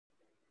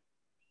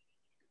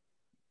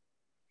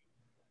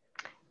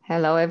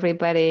Hello,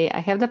 everybody. I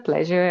have the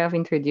pleasure of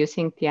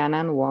introducing Tian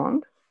An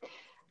Wong.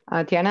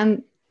 Tian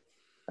An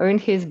earned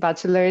his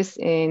bachelor's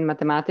in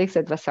mathematics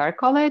at Vassar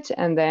College,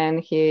 and then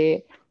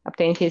he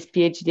obtained his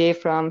PhD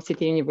from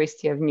City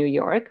University of New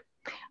York.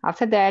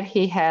 After that,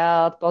 he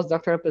held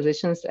postdoctoral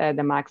positions at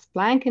the Max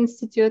Planck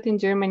Institute in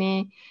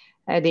Germany,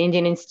 at the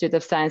Indian Institute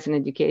of Science and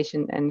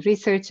Education and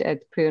Research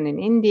at Pune in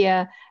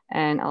India,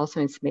 and also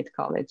in Smith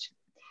College.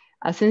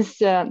 Since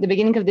the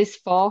beginning of this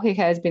fall, he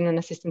has been an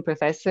assistant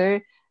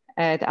professor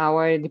at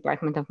our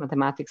Department of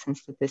Mathematics and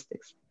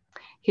Statistics.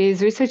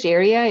 His research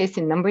area is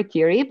in number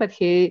theory, but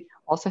he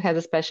also has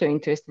a special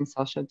interest in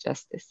social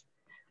justice.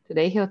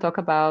 Today, he'll talk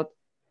about,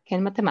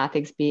 can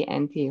mathematics be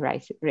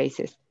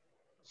anti-racist?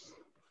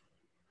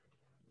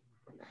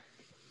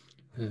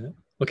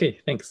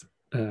 Okay, thanks.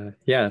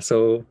 Yeah,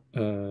 so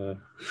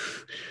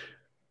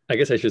I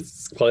guess I should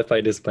qualify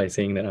this by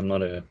saying that I'm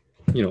not a,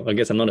 I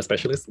guess I'm not a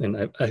specialist,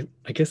 and I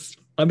guess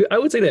I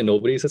would say that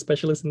nobody's a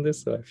specialist in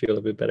this, so I feel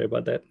a bit better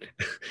about that.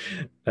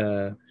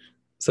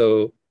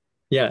 So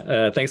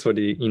yeah, thanks for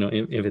the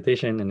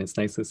invitation, and it's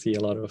nice to see a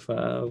lot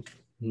of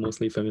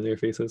mostly familiar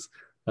faces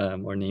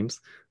or names.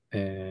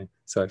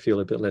 So I feel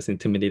a bit less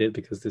intimidated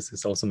because this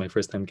is also my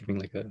first time giving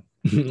like a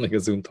like a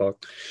Zoom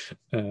talk.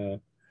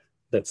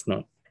 That's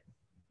not,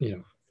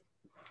 and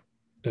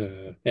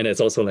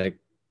it's also like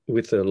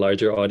with a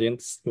larger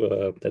audience.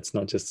 That's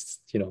not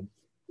just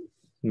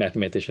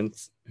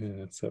mathematicians.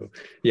 So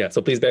yeah,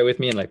 so please bear with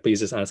me and like please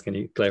just ask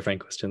any clarifying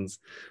questions.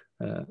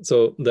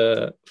 So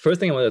the first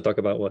thing I wanted to talk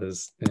about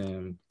was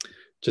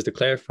just to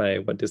clarify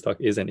what this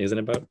talk is and isn't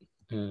about.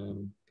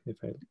 If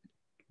I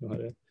know how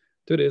to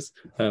do this.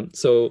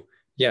 So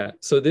yeah,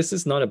 so this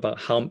is not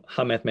about how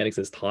mathematics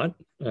is taught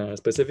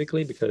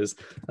specifically, because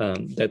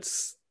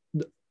that's,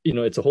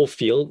 it's a whole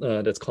field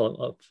that's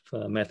called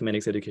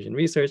mathematics education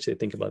research. They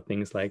think about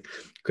things like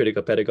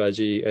critical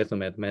pedagogy,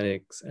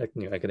 ethnomathematics,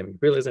 academic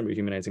realism,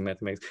 rehumanizing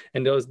mathematics,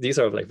 and these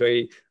are like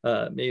very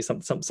maybe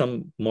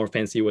some more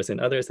fancy words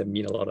than others that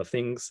mean a lot of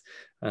things.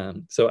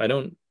 So I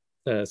don't.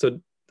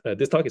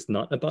 This talk is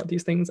not about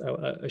these things.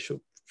 I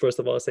should first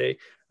of all say,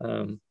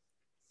 so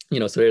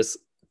there's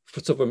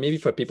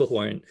for people who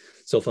aren't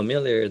so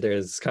familiar,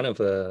 there's kind of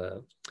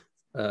a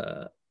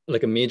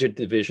like a major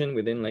division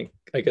within, like,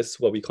 I guess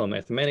what we call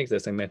mathematics.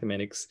 There's like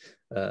mathematics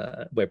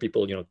where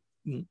people,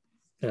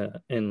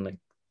 and like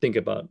think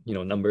about,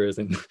 numbers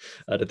and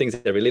the things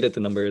that are related to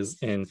numbers,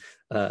 and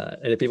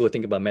the people who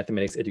think about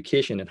mathematics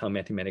education and how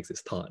mathematics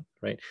is taught,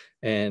 right?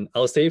 And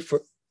I'll say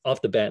off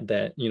the bat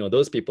that,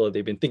 those people,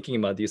 they've been thinking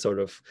about these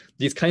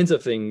kinds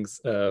of things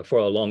for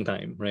a long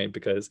time, right?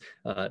 Because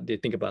they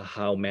think about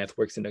how math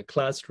works in the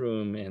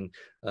classroom and,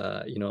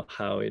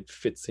 how it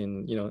fits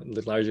in,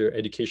 the larger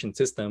education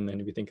system.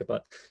 And we think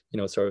about,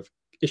 sort of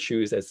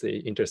issues as they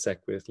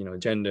intersect with,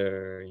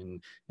 gender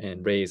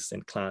and race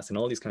and class and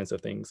all these kinds of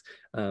things.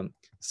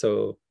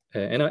 So,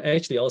 and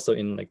actually also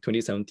in like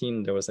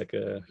 2017, there was like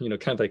a,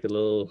 kind of like a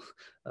little,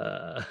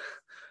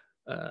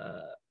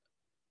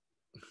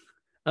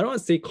 I don't want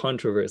to say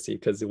controversy,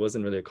 because it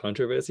wasn't really a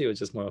controversy. It was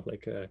just more of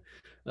like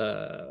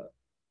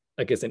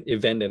I guess an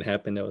event that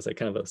happened. That was like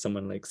kind of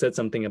someone like said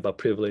something about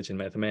privilege in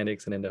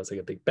mathematics, and then there was like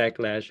a big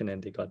backlash, and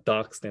then they got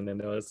doxxed, and then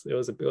it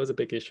was a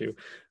big issue,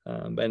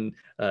 and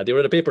they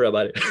wrote a paper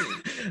about it.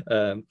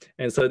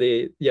 And so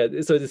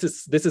so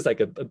this is like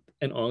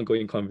an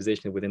ongoing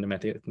conversation within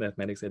the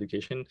mathematics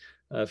education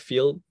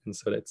field, and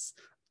so that's.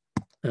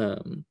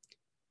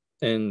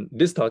 And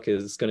this talk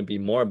is going to be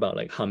more about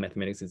like how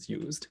mathematics is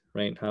used,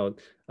 right? How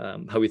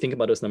we think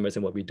about those numbers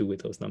and what we do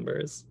with those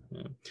numbers.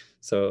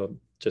 So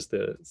just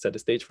to set the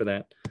stage for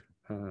that.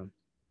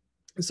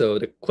 So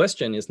the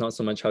question is not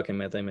so much how can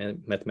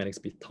mathematics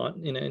be taught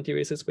in an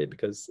anti-racist way,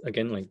 because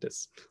again, like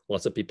this,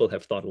 lots of people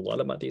have thought a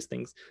lot about these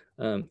things.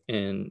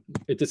 And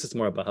this is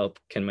more about how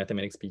can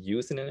mathematics be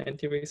used in an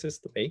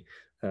anti-racist way.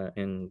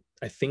 And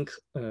I think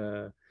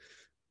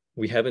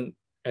we haven't,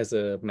 as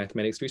a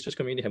mathematics research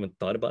community, haven't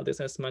thought about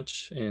this as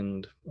much.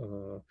 And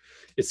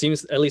it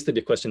seems at least to be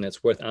a question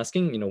that's worth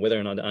asking, whether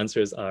or not the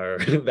answers are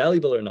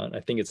valuable or not. I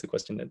think it's a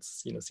question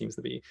that's, seems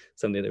to be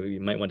something that we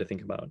might want to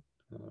think about.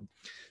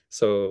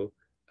 So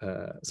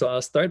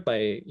I'll start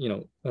by,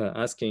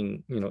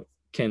 asking,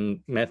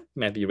 can math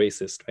be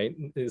racist, right?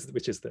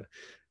 Which is the,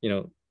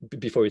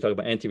 before we talk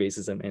about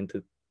anti-racism, and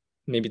to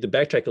maybe to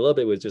backtrack a little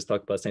bit, we'll just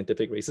talk about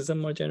scientific racism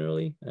more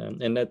generally.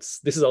 And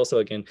this is also,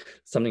 again,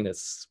 something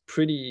that's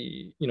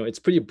pretty, it's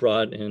pretty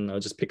broad, and I'll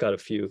just pick out a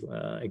few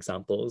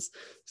examples.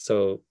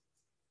 So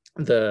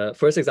the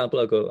first example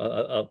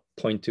I'll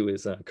point to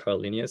is Carl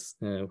Linnaeus,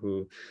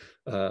 who,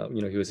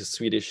 he was a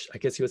Swedish, I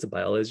guess he was a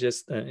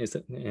biologist in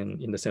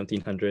the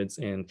 1700s,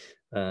 and,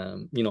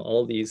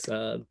 all these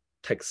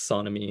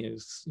taxonomy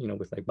is,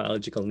 with like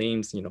biological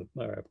names,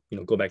 or,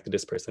 go back to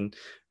this person,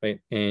 right?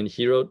 And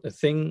he wrote a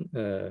thing,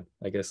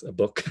 I guess a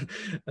book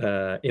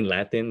in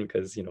Latin,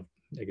 because,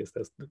 I guess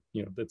that's,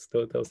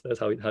 that's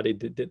how they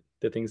did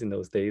the things in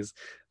those days.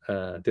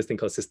 This thing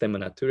called Systema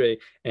Naturae,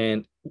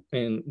 and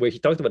where he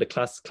talked about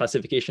the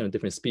classification of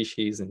different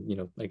species,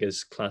 and, I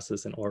guess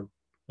classes and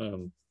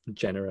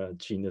genera,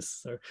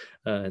 genus,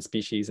 or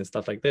species and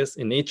stuff like this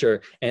in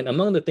nature. And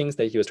among the things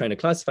that he was trying to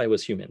classify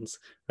was humans,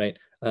 right?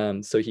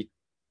 So he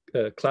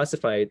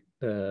classified,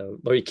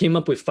 or he came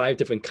up with 5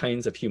 different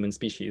kinds of human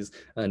species,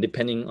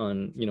 depending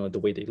on the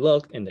way they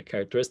look and their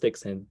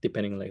characteristics, and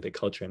depending on like the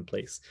culture and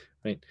place,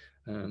 right?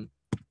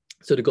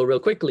 So to go real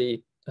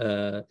quickly,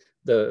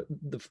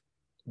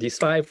 these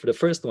 5, for the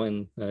first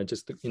one,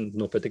 just in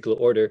no particular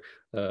order,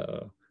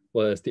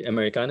 was the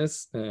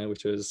Americanus,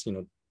 which was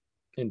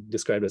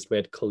described as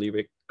red,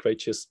 choleric,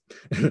 righteous,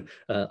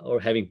 or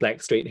having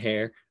black straight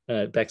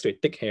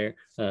thick hair,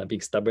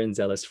 being stubborn,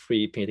 zealous,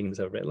 free, painting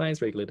himself red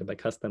lines, regulated by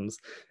customs.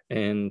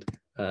 And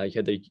you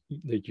had the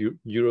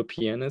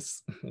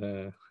Europeanus.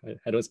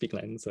 I don't speak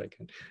Latin, so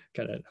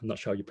I'm not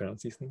sure how you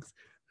pronounce these things.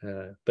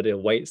 But a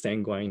white,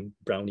 sanguine,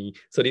 brownie.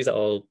 So these are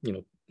all,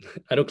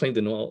 I don't claim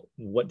to know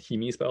what he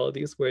means by all of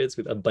these words,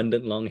 with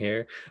abundant long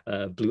hair,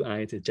 blue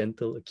eyes,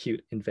 gentle,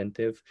 acute,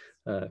 inventive,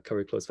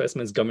 covered close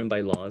vestments, governed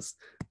by laws.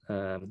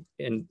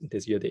 And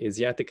there's the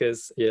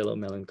Asiaticus, yellow,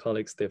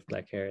 melancholic, stiff,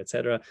 black hair,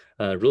 etc.,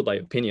 ruled by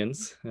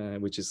opinions,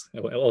 which is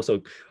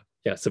also,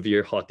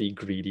 severe, haughty,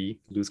 greedy,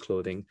 loose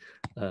clothing.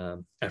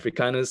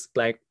 Africanus,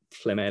 black,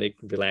 phlegmatic,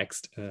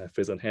 relaxed,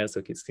 frizzled hair,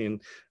 silky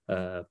skin,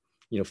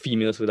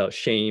 females without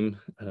shame,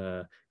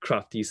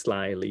 crafty,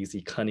 sly,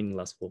 lazy, cunning,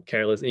 lustful,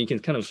 careless. And you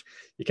kind of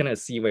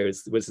see where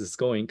this is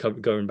going,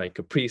 governed by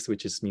caprice,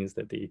 which just means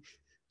that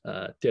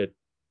they're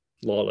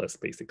lawless,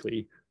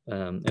 basically.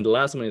 And the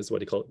last one is what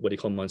they call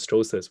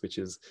monstrosus, which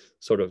is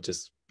sort of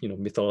just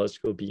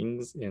mythological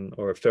beings,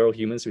 or feral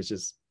humans, which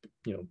is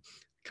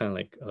kind of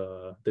like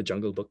the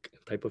Jungle Book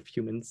type of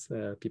humans,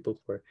 people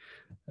who are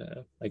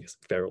I guess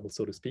feral,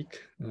 so to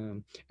speak.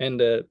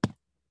 And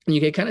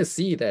you can kind of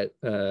see that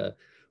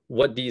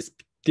what these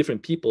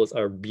different peoples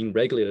are being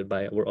regulated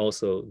by were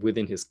also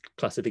within his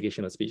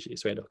classification of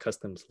species, right? Of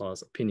customs,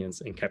 laws,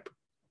 opinions, and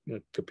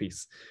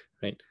caprice,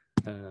 right?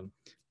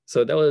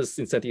 So that was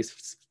in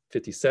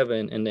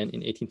 1757, and then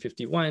in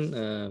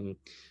 1851,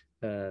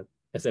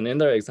 as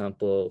another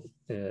example,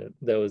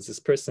 there was this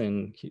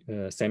person,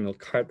 Samuel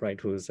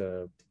Cartwright, who's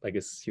I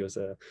guess he was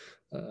I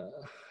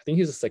think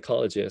he was a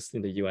psychologist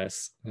in the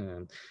U.S.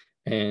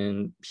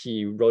 And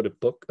he wrote a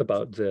book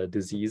about the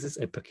diseases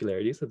and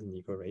peculiarities of the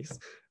Negro race.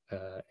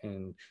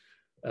 And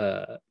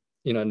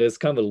there's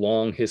kind of a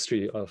long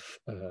history of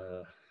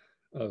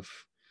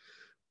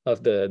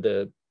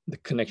the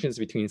connections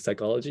between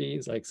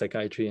psychology, like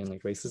psychiatry, and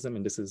like racism.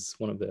 And this is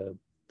one of the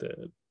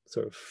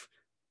sort of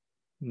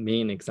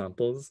main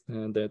examples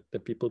that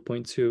people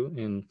point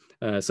to.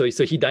 And so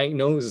he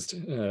diagnosed,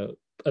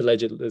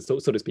 allegedly, so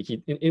to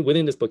speak,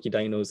 within this book, he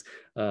diagnosed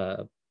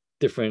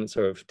different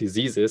sort of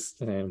diseases,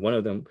 and one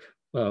of them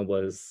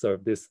was sort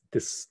of this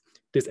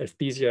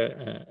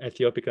dysesthesia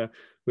aethiopica,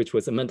 which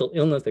was a mental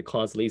illness that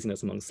caused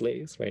laziness among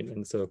slaves, right?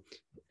 And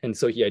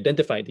so he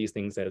identified these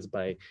things as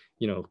by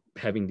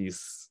having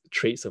these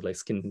traits of like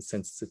skin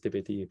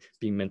sensitivity,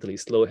 being mentally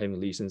slow, having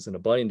lesions in the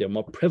body, and they're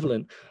more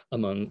prevalent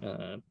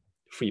among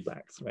free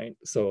blacks, right?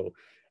 So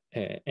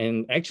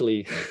and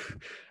actually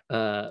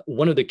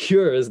one of the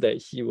cures that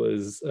he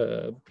was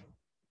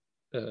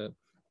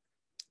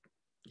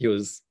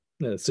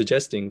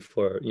suggesting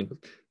for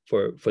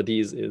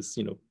these is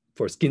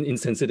for skin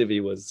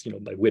insensitivity was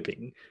by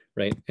whipping,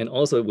 right? And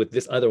also with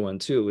this other one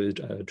too, with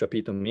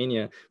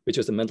drapetomania, which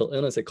was a mental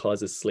illness that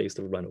causes slaves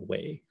to run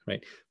away,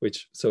 right?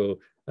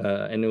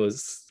 And it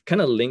was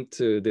kind of linked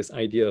to this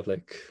idea of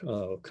like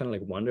kind of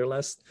like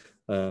wanderlust.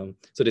 So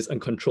this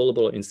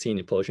uncontrollable, insane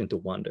impulsion to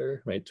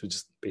wander, right? To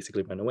just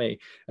basically run away.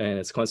 And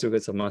as a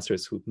consequence of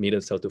masters who made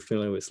themselves too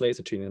familiar with slaves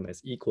and treating them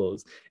as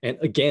equals. And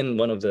again,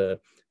 one of the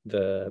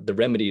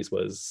remedies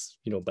was,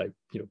 by,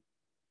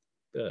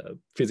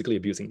 physically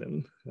abusing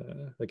them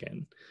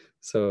again.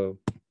 So,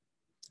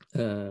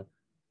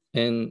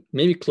 and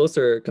maybe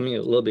coming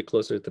a little bit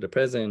closer to the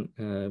present,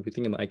 we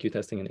think about IQ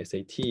testing and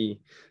SAT.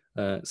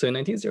 So in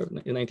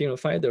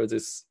 1905, there was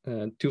this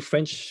 2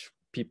 French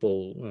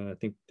people, I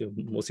think they're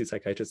mostly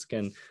psychiatrists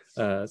again,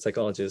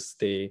 psychologists,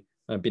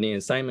 Binet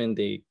and Simon,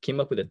 they came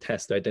up with a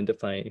test to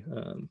identify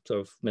sort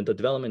of mental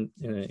development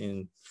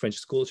in French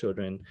school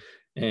children.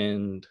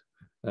 And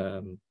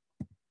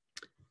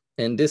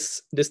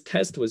this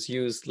test was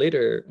used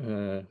later,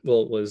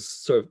 was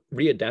sort of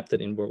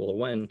readapted in World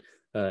War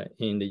I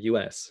in the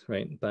US,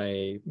 right?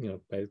 By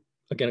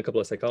again, a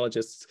couple of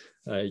psychologists,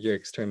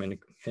 Yerk Sturm and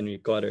Henry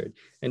Goddard.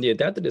 And they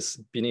adapted this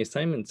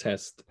Binet-Simon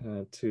test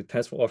to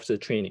test for officer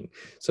training.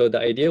 So the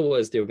idea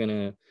was they were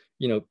gonna,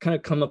 kind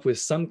of come up with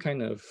some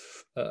kind of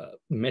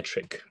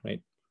metric,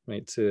 right?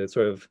 To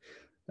sort of,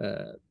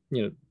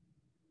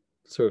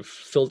 sort of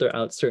filter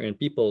out certain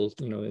people,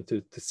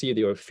 to see if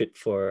they were fit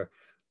for,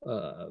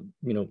 I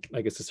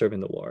guess to serve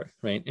in the war,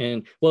 right?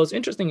 And what's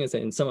interesting is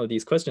that in some of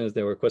these questions,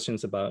 there were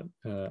questions about,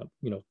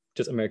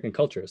 just American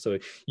culture. So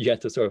you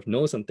had to sort of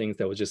know some things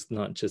that was just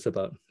not just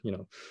about,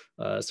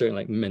 certain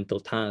like mental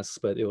tasks,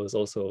 but it was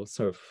also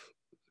sort of,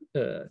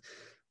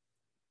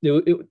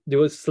 it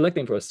was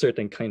selecting for a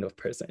certain kind of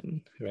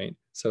person, right?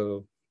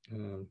 So,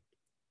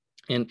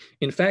 And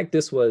in fact,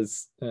 this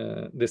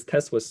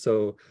test was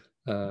so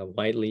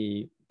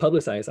widely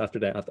publicized after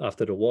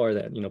the war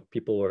that,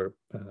 people were,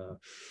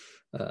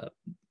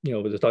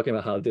 they're talking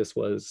about how this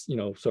was,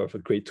 sort of a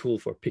great tool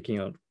for picking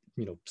out,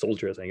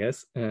 soldiers, I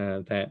guess,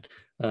 that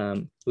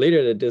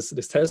later that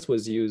this test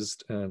was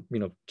used,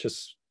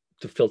 just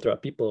to filter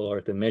out people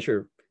or to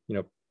measure,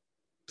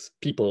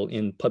 people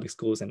in public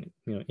schools and,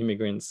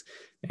 immigrants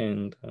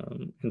and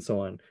so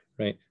on.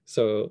 Right.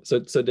 So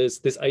there's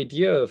this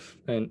idea of,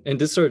 and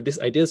this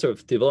idea sort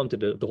of developed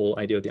into the whole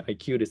idea of the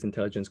IQ, this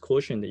intelligence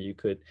quotient that you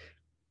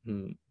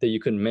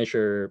could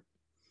measure.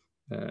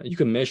 You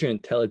can measure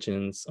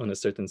intelligence on a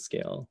certain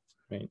scale,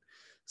 right?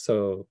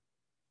 So,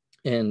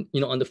 and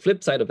on the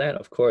flip side of that,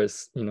 of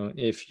course,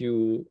 if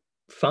you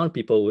found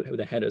people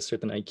that had a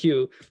certain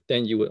IQ,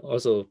 then you would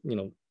also,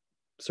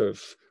 sort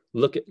of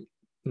look at,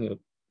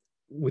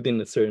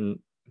 within a certain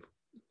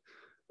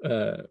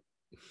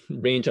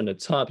range on the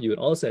top, you would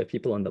also have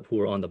people who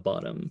are on the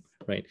bottom,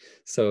 right?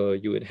 So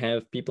you would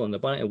have people on the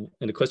bottom,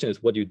 and the question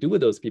is, what do you do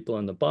with those people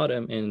on the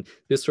bottom? And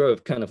this sort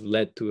of kind of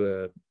led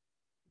to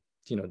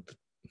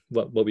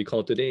what we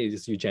call today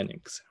is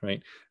eugenics,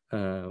 right?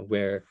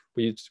 Where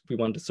we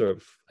want to sort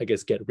of, I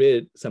guess, get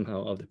rid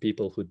somehow of the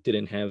people who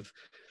didn't have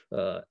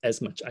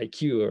as much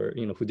IQ, or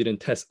who didn't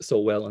test so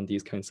well on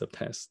these kinds of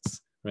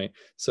tests. Right.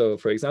 So,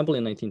 for example,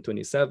 in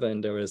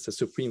 1927, there was a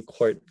Supreme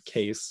Court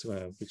case,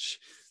 which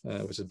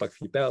is Buck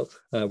v. Bell,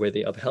 where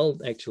they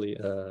upheld actually,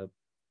 a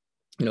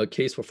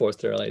case for forced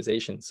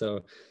sterilization.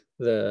 So,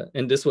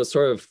 and this was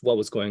sort of what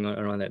was going on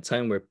around that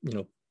time, where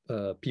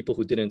people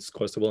who didn't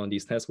score so well on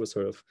these tests were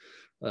sort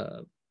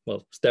of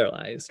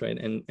sterilized, right?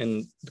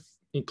 And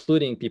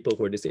including people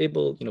who are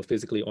disabled,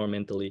 physically or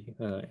mentally,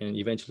 and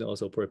eventually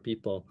also poor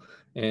people.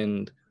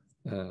 And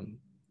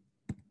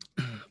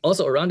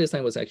also around this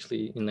time was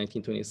actually in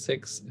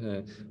 1926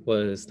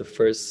 was the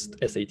first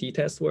SAT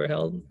tests were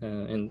held,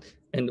 and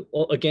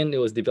again it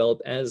was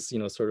developed as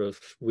sort of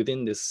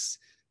within this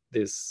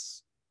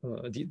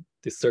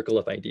circle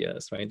of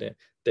ideas, right?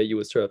 That you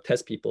would sort of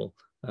test people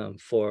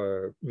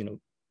for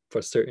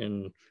for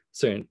certain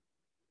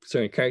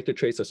character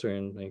traits or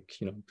certain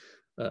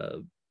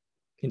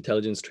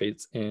intelligence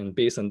traits, and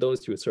based on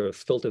those you would sort of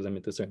filter them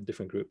into certain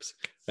different groups,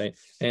 right?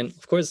 And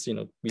of course,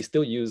 we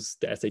still use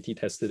the SAT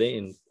test today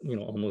in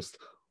almost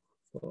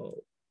for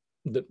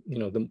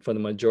the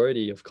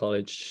majority of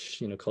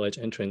college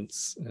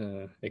entrance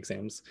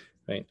exams,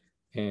 right?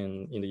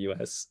 And in the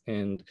US,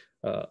 and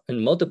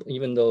multiple,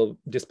 even though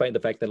despite the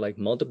fact that like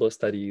multiple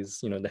studies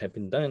that have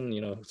been done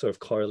sort of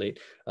correlate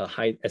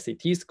high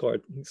SAT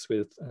scores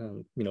with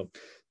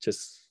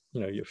just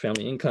your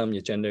family income,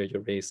 your gender,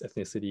 your race,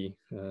 ethnicity.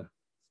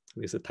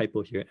 There's a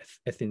typo here,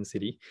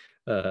 ethnicity,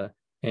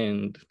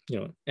 and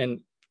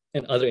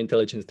and other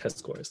intelligence test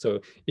scores. So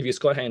if you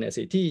score high on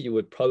SAT, you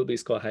would probably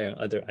score higher on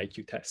other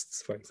IQ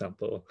tests, for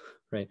example,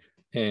 right?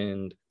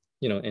 And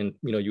you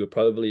would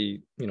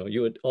probably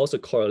you would also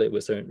correlate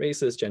with certain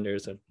races,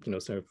 genders, and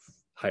sort of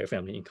higher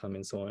family income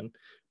and so on,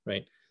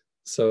 right?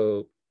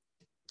 So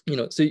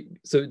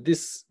so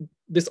this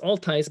all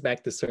ties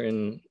back to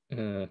certain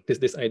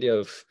this idea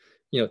of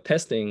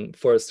testing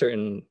for a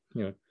certain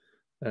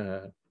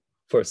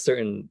for a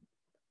certain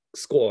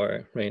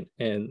score, right?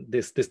 And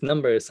this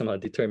number somehow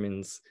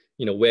determines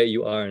where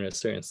you are on a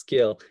certain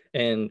scale,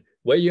 and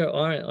where you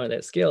are on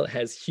that scale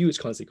has huge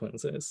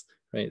consequences,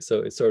 right? So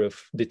it sort of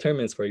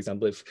determines, for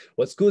example, if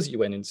what schools you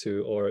went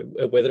into, or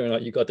whether or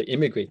not you got to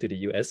immigrate to the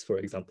US, for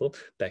example,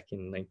 back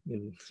in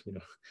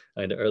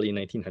the early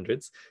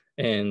 1900s.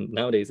 And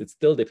nowadays it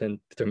still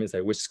determines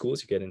like which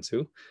schools you get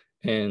into,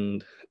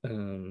 and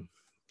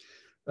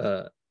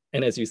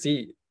as you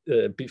see,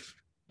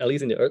 at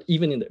least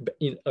even in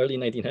the early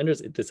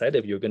 1900s, it decided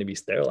if you're going to be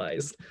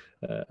sterilized.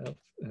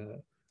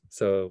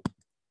 So,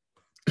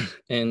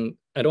 and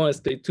I don't want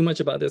to say too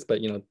much about this,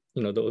 but the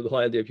whole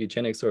idea of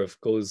eugenics sort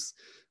of goes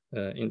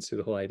into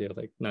the whole idea of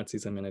like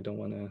Nazism, and I don't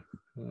want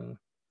to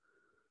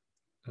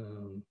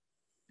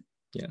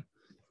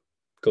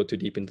go too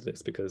deep into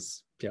this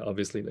because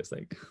obviously there's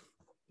like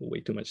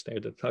way too much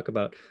there to talk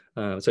about.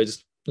 So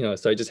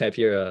I just have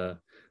here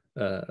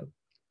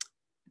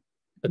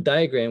a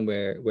diagram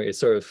where it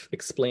sort of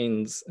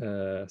explains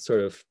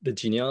sort of the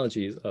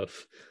genealogies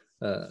of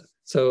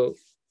so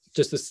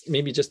just this,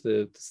 maybe just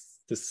to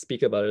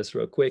speak about this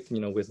real quick,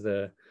 with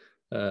the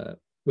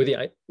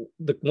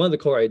one of the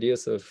core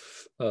ideas of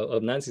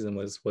Nazism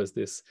was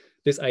this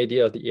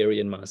idea of the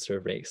Aryan master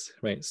race,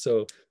 right?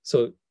 So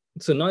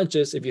not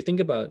just, if you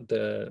think about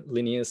the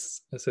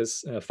Linnaeus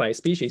 5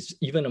 species,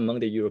 even among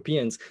the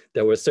Europeans,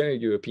 there were certain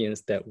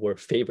Europeans that were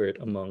favored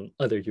among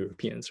other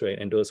Europeans, right?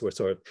 And those were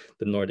sort of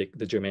the Nordic,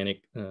 the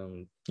Germanic,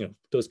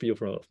 those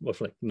people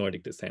of like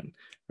Nordic descent,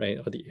 right?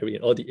 Or the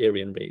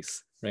Aryan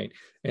race, right?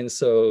 And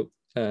so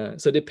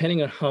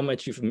depending on how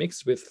much you've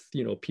mixed with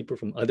people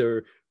from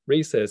other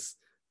races,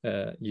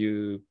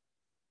 you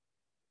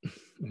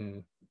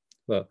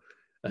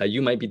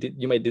might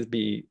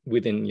be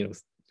within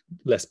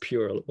less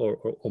pure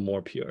or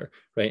more pure,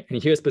 right? And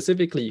here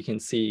specifically, you can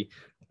see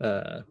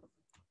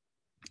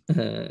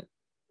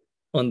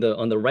on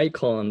the right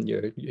column,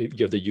 you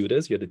have the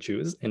Judas, you have the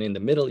Jews, and in the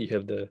middle you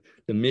have the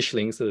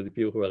Mischlings, so the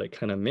people who are like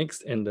kind of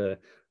mixed, and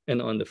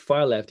on the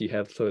far left you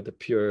have sort of the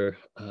pure.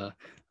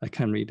 I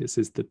can't read this.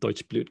 Is the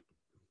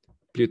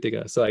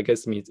Blutiger. So I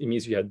guess it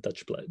means you have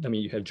Dutch blood. I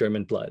mean, you have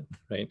German blood,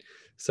 right?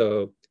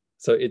 So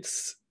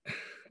it's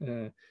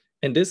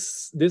and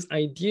this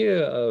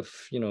idea of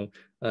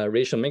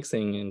racial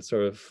mixing and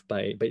sort of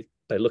by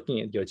looking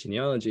at your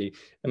genealogy,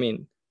 I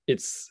mean,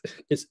 it's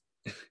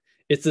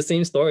the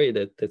same story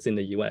that's in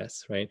the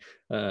U.S., right?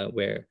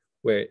 Where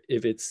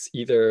if it's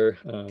either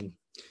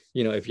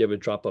if you have a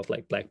drop of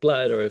like black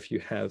blood, or if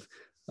you have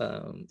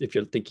if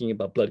you're thinking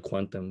about blood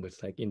quantum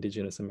with like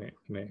indigenous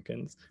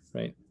Americans,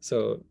 right?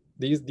 So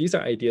these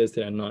are ideas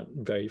that are not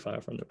very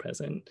far from the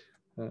present.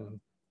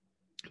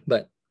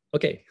 But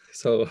okay,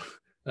 so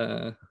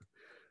I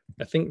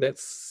think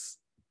that's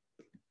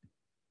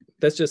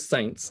just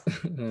science.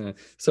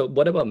 So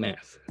what about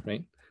math,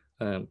 right?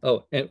 And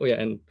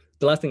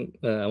the last thing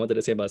I wanted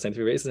to say about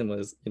scientific racism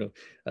was,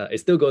 it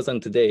still goes on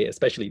today,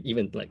 especially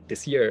even like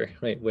this year,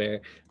 right,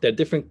 where there are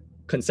different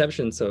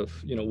conceptions of,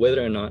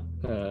 whether or not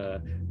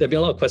there've been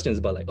a lot of questions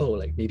about like, oh,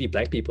 like maybe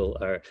Black people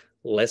are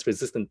less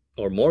resistant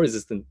or more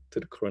resistant to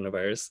the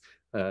coronavirus,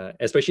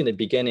 especially in the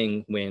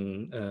beginning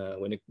when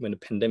the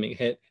pandemic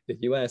hit the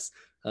U.S.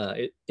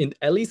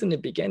 At least in the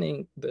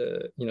beginning,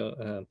 the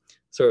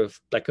sort of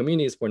Black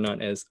communities were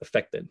not as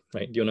affected,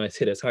 right? You know, it's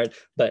hit as hard,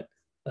 but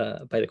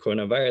by the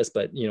coronavirus.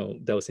 But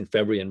that was in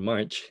February and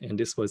March, and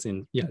this was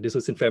in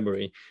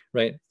February,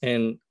 right?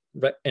 And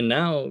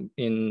now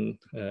in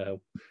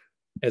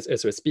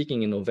as we're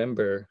speaking in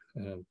November,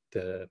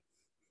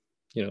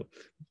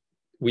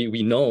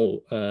 we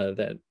know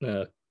that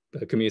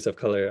communities of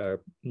color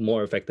are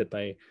more affected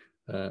by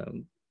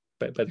the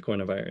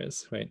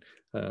coronavirus, right?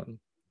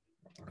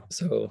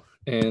 So,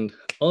 and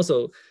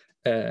also,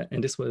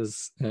 and this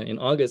was in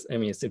August, I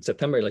mean, it's in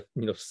September, like,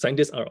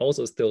 scientists are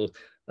also still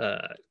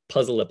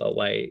puzzled about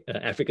why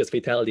Africa's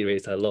fatality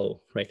rates are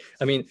low, right?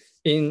 I mean,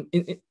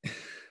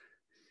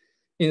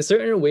 in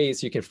certain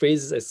ways, you can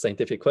phrase this as a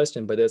scientific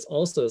question, but there's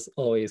also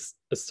always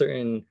a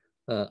certain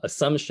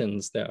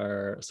assumptions that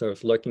are sort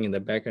of lurking in the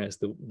background as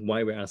to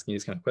why we're asking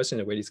these kind of questions,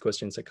 and where these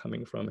questions are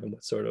coming from, and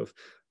what sort of,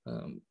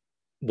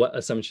 what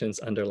assumptions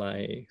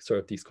underlie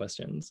sort of these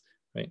questions,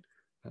 right?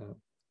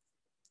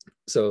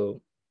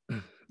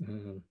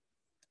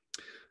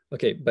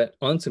 Okay, but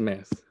on to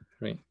math,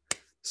 right?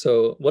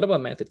 So what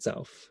about math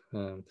itself?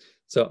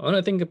 So I want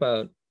to think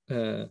about,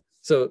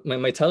 so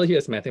my title here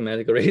is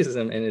mathematical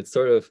racism, and it's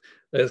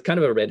kind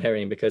of a red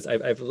herring, because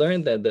I've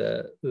learned that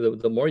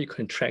the more you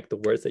contract the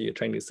words that you're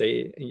trying to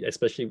say,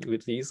 especially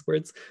with these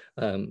words,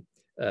 the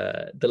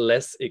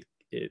less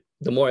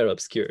the more it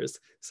obscures.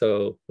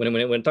 So when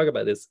I talk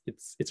about this,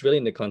 it's really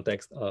in the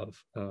context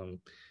of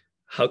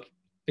how,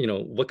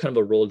 what kind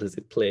of a role does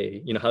it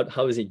play?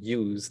 How is it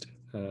used?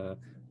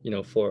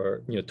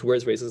 For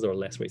towards racist or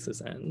less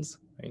racist ends,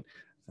 right?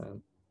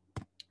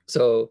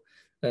 So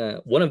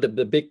one of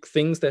the big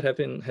things that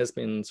has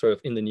been sort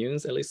of in the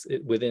news, at least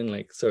within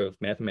like sort of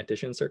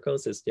mathematician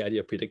circles, is the idea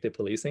of predictive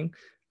policing.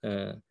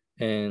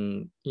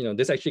 And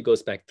this actually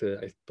goes back to,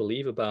 I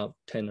believe, about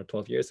 10 or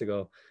 12 years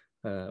ago,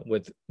 so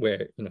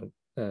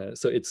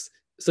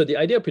the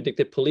idea of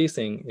predictive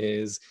policing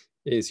is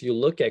you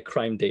look at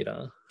crime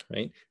data,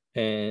 right?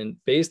 And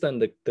based on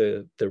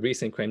the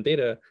recent crime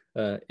data,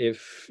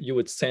 if you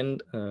would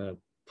send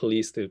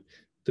police to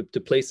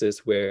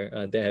places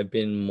where there have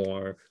been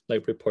more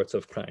like reports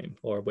of crime,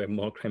 or where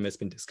more crime has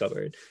been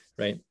discovered,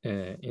 right?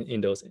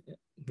 In those,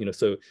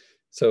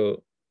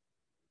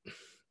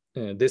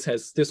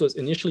 this was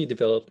initially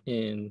developed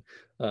in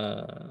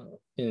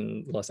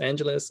Los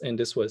Angeles, and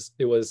it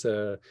was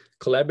a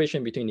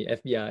collaboration between the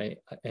FBI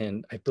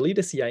and I believe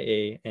the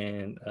CIA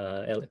and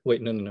sorry,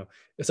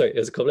 it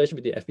was a collaboration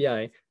between the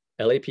FBI,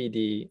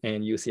 LAPD,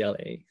 and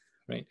UCLA,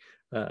 right?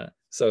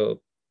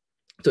 So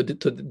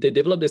they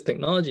developed this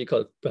technology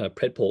called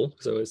predpol.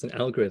 So it's an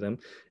algorithm,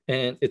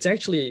 and it's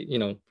actually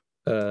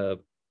it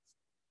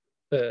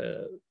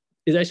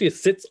actually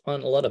sits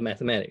on a lot of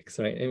mathematics,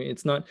 right? I mean,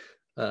 it's not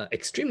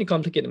extremely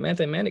complicated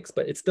mathematics,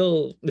 but it's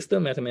still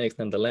mathematics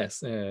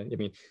nonetheless. I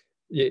mean,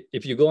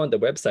 if you go on the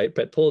website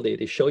predpol,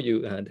 they show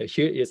you that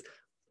here is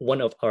one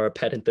of our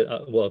patented,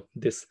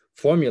 this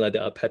formula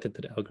that our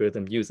patented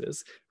algorithm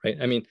uses, right?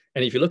 I mean,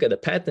 and if you look at the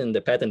patent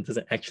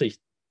doesn't actually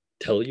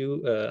tell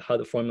you how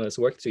the formulas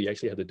work, so you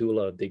actually have to do a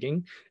lot of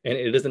digging, and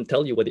it doesn't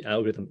tell you what the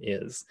algorithm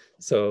is.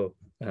 So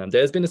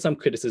there's been some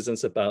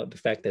criticisms about the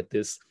fact that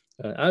this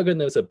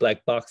algorithm is a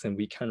black box and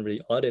we can't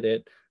really audit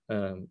it,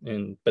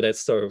 but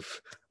that's sort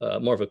of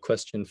more of a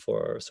question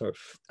for sort of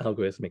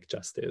algorithmic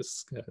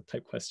justice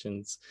type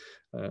questions.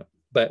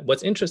 But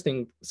what's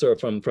interesting, sort of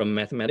from a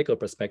mathematical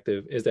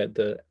perspective, is that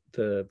the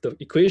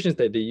equations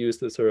that they use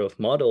to sort of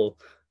model,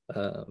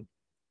 sort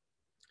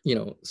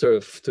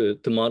of to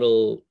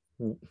model,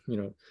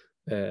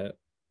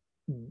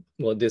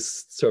 well,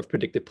 this sort of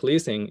predictive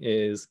policing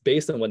is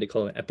based on what they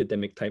call an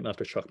epidemic type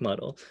aftershock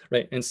model,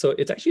 right? And so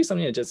it's actually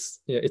something that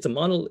just, it's a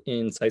model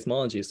in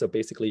seismology. So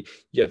basically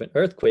you have an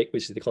earthquake,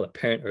 which they call a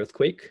parent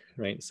earthquake,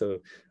 right? So,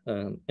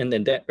 and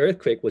then that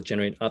earthquake will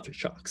generate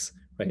aftershocks,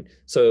 right?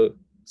 So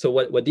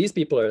what these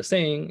people are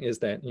saying is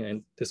that,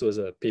 and this was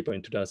a paper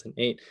in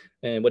 2008,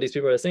 and what these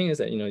people are saying is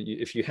that,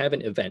 if you have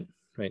an event,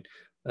 right,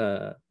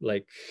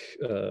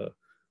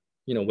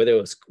 whether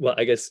it was, well,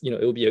 I guess,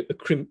 it would be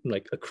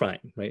a crime,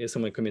 right? If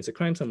someone commits a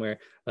crime somewhere,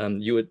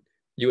 you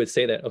would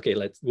say that, okay,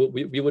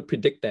 we would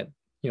predict that,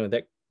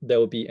 that there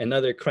will be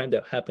another crime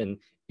that happened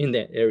in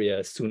that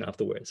area soon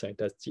afterwards, right?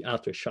 That's the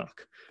aftershock,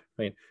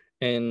 right?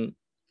 And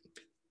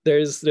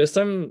there's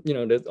some,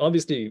 there's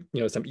obviously,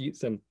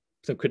 some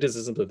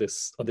criticisms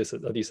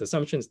of these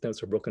assumptions.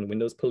 There's broken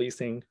windows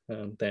policing,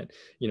 that,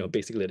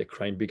 basically the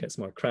crime begets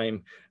more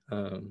crime.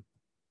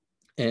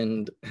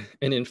 And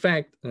in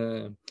fact,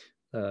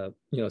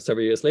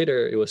 several years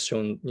later, it was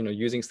shown,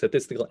 using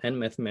statistical and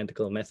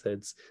mathematical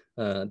methods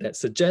that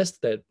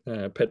suggest that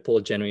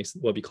predpol generates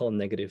what we call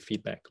negative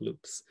feedback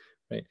loops,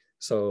 right?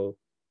 So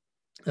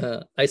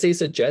I say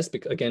suggest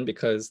again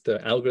because the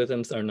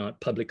algorithms are not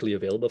publicly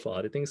available for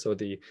auditing. So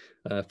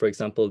for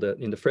example,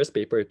 in the first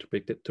paper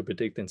to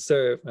predict and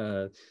serve,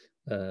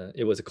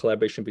 it was a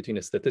collaboration between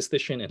a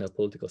statistician and a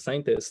political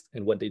scientist.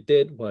 And what they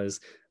did was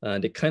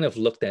they kind of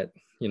looked at,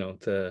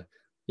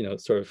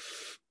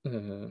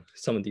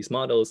 some of these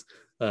models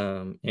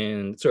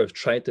and sort of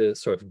tried to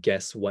sort of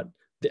guess what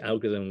the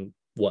algorithm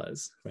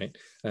was, right?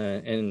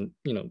 And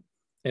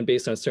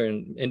based on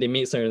and they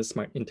made certain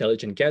smart,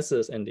 intelligent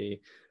guesses, and they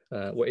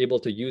were able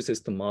to use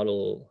this to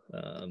model,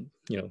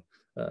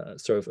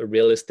 sort of a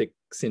realistic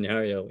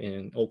scenario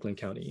in Oakland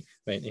County,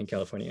 right, in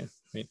California,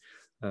 right?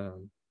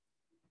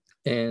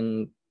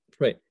 So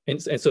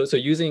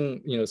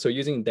using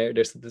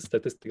their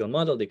statistical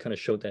model, they kind of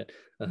showed that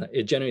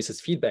it generates this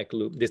feedback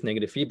loop, this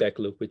negative feedback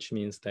loop, which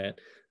means that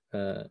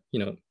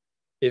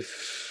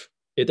if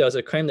there was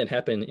a crime that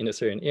happened in a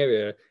certain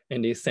area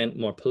and they sent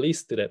more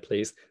police to that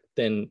place,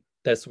 then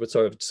that's what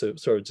sort of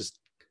just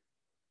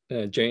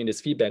generating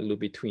this feedback loop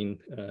between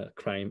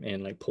crime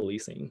and like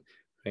policing,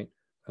 right?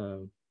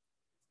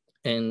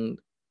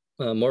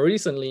 More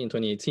recently, in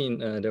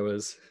 2018, there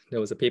was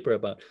a paper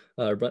about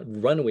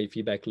runaway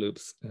feedback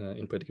loops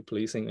in predictive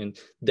policing, and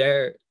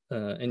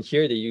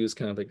here they use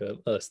kind of like a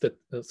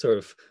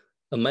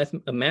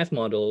math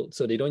model.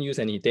 So they don't use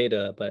any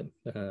data, but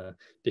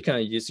they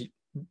kind of use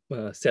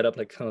set up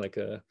like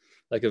a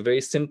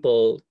very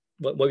simple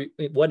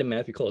what in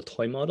math we call a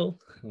toy model.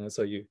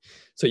 So you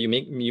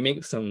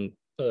make some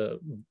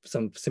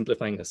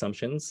simplifying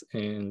assumptions,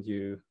 and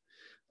you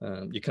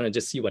kind of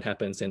just see what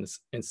happens and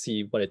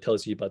see what it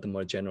tells you about the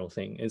more general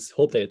thing. It's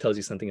hope that it tells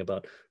you something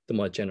about the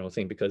more general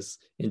thing, because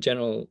in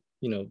general,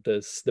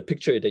 the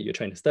picture that you're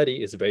trying to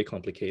study is very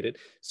complicated.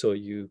 So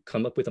you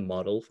come up with a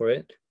model for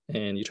it,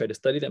 and you try to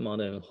study that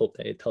model and hope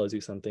that it tells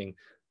you something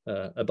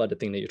about the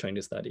thing that you're trying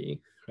to study,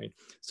 right?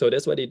 So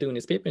that's what they do in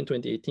this paper in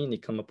 2018. They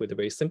come up with a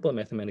very simple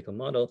mathematical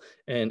model,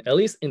 and at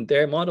least in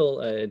their model,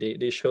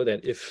 they show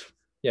that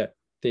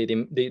they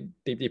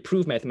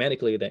prove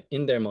mathematically that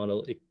in their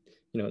model,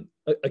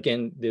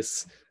 again,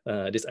 this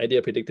idea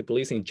of predictive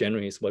policing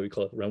generates what we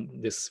call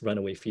this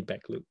runaway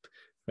feedback loop,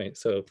 right?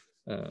 So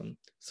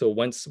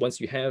once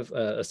you have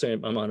a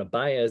certain amount of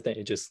bias, then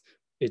it just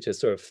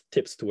sort of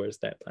tips towards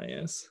that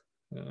bias.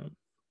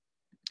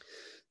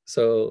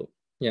 So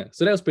that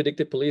was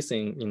predictive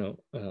policing,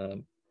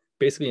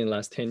 basically in the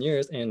last 10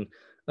 years, and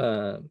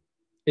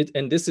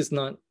this is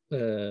not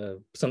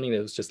something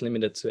that was just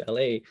limited to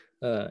LA.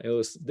 It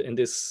was in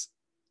this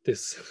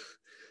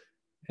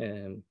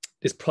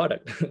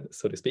product,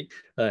 so to speak,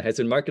 has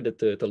been marketed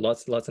to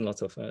lots and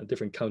lots of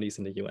different counties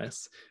in the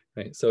U.S.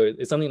 Right, so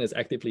it's something that's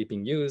actively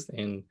being used,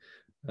 and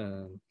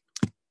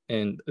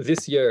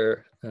this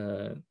year,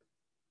 I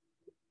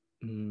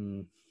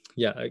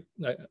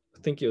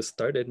think it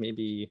started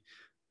maybe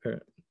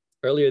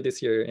earlier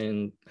this year,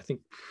 and I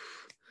think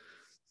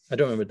I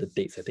don't remember the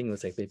dates. I think it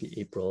was like maybe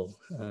April,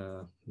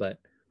 but.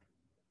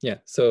 Yeah.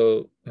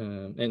 So,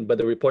 but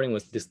the reporting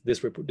was this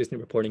new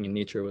reporting in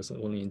Nature was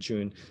only in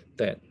June.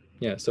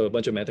 So a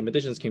bunch of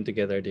mathematicians came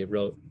together. They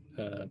wrote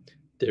an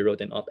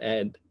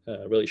op-ed,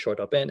 really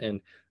short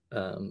op-ed,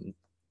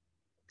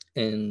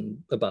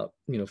 and about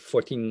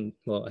 14.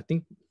 Well, I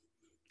think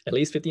at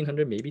least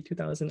 1,500, maybe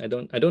 2,000. I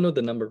don't know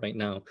the number right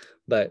now,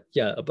 but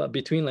yeah, about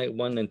between like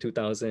 1,000 and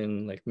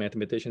 2,000 like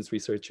mathematicians,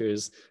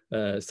 researchers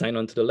signed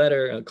on to the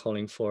letter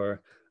calling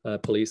for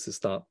police to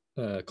stop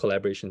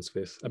collaborations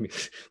with.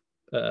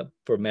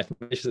 For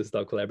mathematicians to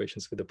stop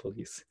collaborations with the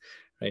police,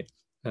 right?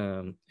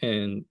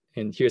 And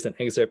here's an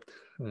excerpt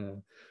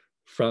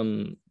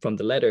from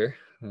the letter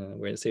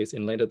where it says,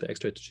 in light of the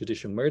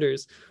extrajudicial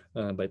murders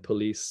by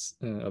police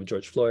of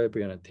George Floyd,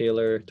 Breonna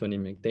Taylor, Tony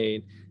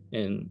McDade,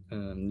 and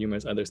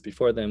numerous others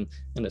before them,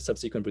 and the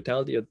subsequent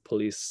brutality of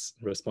police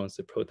response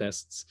to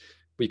protests,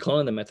 we call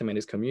on the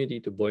mathematics community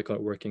to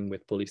boycott working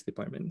with police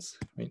departments,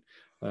 right?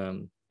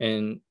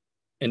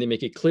 and they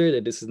make it clear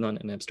that this is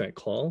not an abstract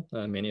call.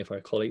 Many of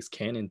our colleagues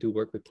can and do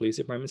work with police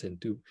departments and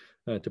do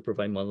to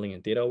provide modeling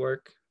and data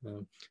work.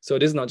 So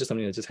it is not just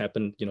something that just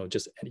happened,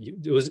 just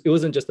it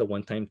wasn't just a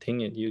one-time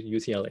thing at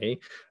UCLA.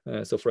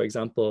 So for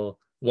example,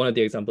 one of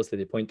the examples that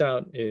they point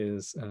out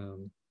is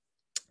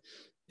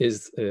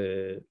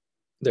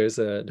there's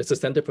a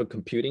Center for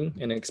Computing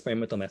and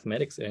Experimental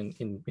Mathematics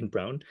in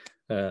Brown,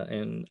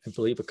 and I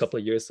believe a couple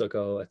of years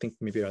ago, I think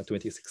maybe around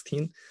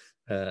 2016,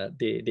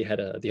 they had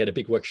a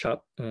big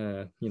workshop,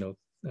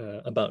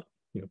 about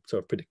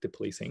sort of predictive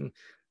policing.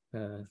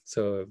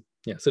 So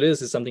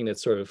this is something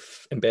that's sort of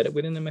embedded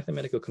within the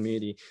mathematical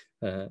community,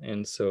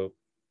 and so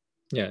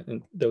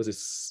and there was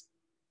this.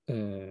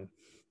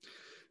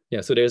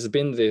 So there's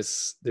been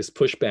this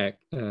pushback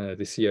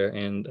this year,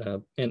 and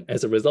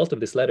as a result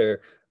of this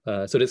letter.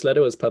 So this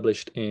letter was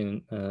published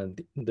in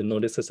the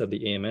notices of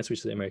the AMS, which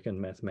is the American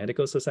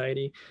Mathematical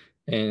Society,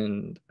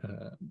 and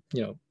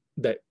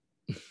that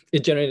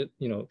it generated,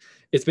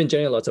 it's been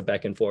generating lots of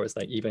back and forth.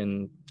 Like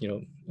even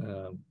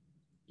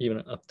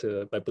up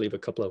to, I believe, a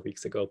couple of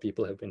weeks ago,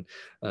 people have been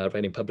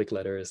writing public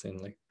letters and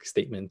like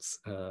statements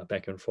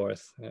back and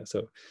forth.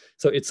 So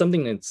it's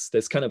something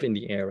that's kind of in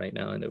the air right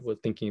now, and we're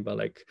thinking about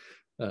like.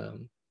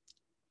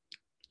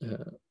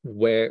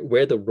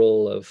 Where the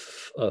role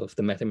of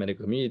the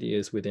mathematical community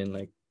is within,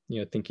 like,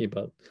 thinking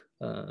about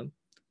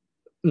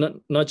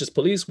not just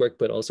police work,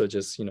 but also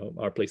just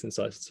our place in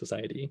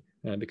society,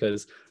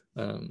 because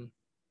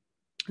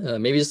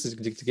maybe just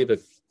to give a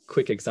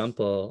quick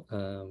example,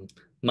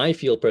 my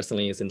field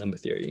personally is in number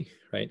theory,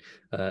 right?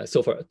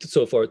 So for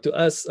to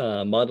us,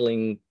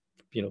 modeling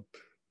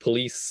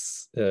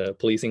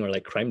policing or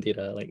like crime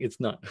data, like it's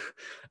not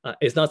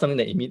something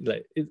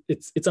that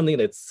it's something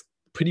that's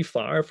pretty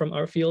far from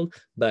our field,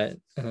 but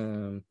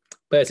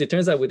as it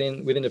turns out,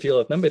 within the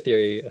field of number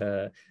theory,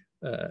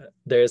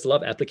 there's a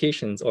lot of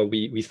applications, or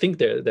we think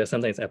there's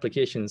sometimes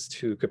applications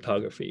to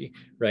cryptography,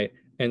 right?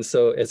 And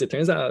so as it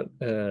turns out,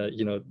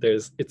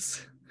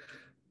 it's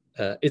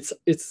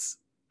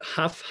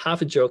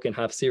half a joke and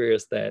half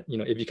serious that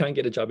if you can't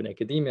get a job in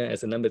academia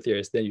as a number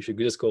theorist, then you should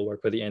just go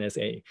work for the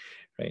NSA,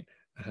 right?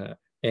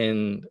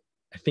 And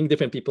I think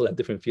different people have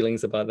different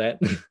feelings about that,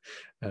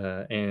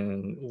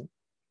 and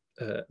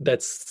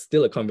that's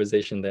still a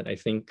conversation that I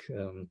think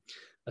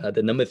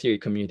the number theory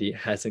community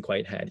hasn't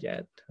quite had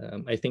yet.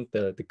 I think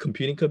the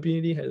computing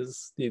community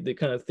they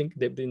kind of think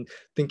they've been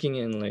thinking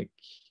and like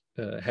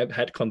have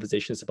had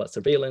conversations about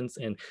surveillance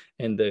and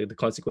the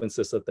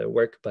consequences of their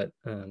work, but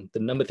the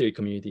number theory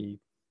community,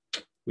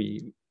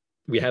 we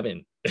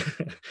haven't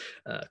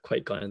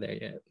quite gotten there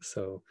yet.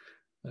 So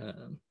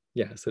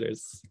so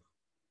there's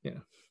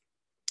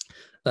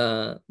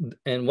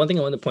and one thing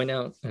I want to point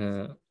out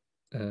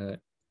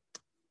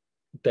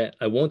that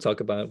I won't talk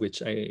about,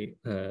 which I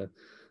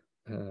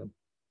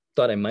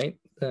thought I might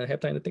have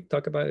time to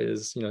talk about,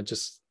 is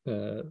just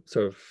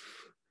sort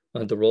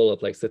of the role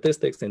of like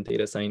statistics and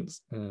data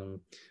science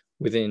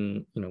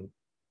within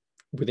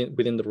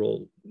within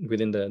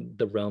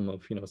the realm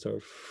of sort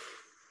of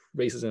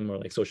racism or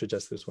like social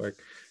justice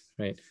work,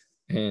 right?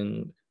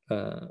 And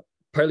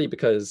partly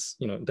because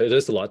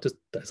there's a lot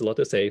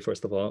to say,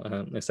 first of all,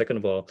 and second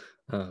of all,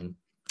 I'm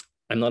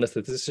not a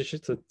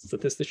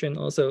statistician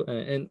also,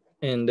 and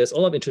there's a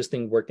lot of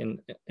interesting work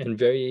and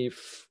very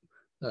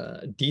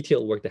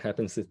detailed work that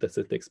happens with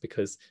statistics,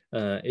 because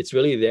it's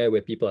really there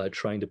where people are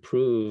trying to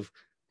prove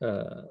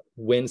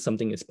when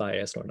something is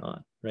biased or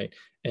not, right?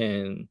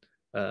 And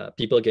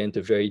people get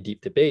into very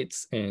deep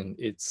debates, and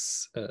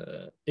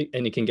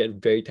it can get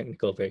very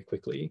technical very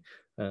quickly.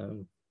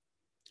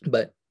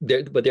 But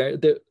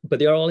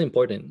they are all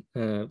important.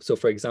 So,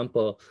 for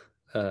example,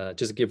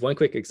 just to give one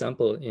quick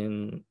example,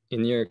 in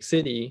New York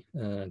City,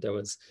 there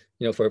was,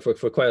 for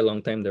quite a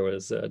long time, there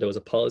was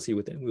a policy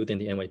within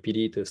the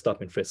NYPD to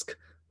stop and frisk,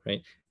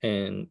 right?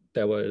 And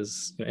that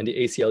was, and the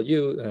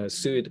ACLU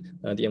sued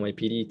the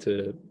NYPD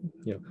to,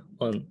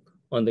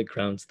 on the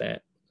grounds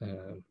that,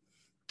 on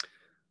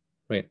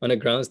the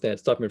grounds that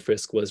stop and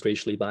frisk was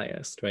racially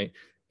biased, right?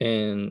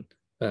 And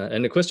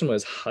the question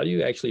was, how do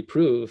you actually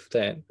prove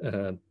that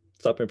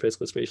stop and frisk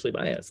was racially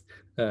biased?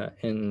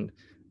 And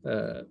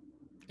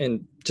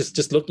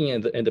just looking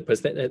at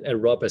the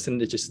raw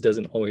percentages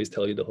doesn't always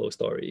tell you the whole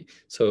story.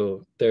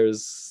 So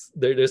there's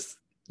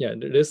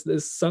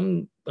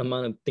some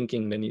amount of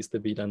thinking that needs to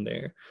be done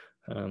there,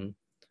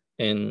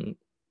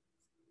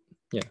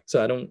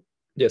 so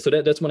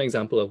that's one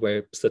example of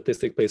where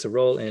statistics plays a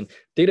role, and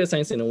data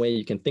science, in a way,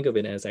 you can think of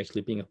it as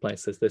actually being applied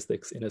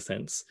statistics in a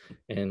sense.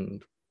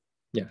 And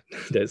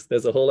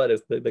there's a whole lot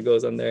that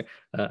goes on there.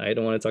 I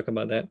don't want to talk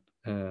about that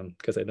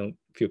because I don't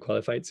feel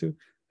qualified to.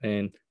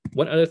 And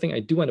one other thing I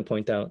do want to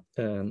point out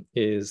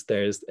is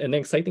there's an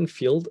exciting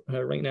field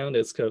right now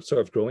that's sort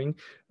of growing,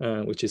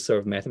 which is sort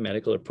of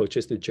mathematical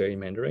approaches to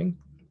gerrymandering.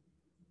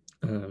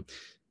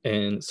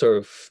 And sort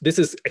of this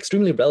is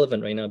extremely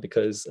relevant right now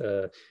because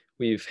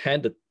we've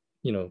had the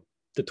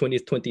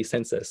 2020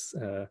 census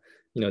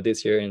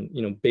this year,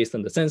 and based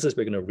on the census,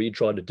 we're going to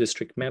redraw the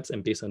district maps,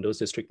 and based on those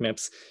district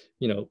maps,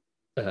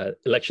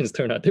 elections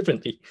turn out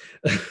differently.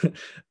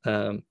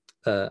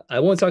 I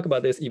won't talk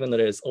about this, even though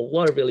there's a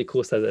lot of really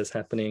cool stuff that's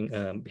happening.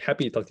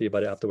 Happy to talk to you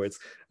about it afterwards.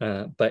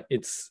 But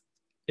this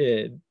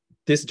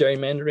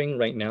gerrymandering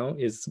right now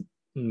is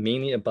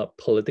mainly about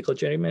political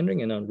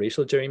gerrymandering and not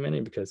racial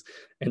gerrymandering,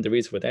 and the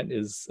reason for that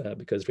is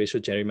because racial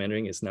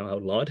gerrymandering is now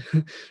outlawed,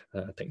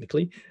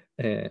 technically,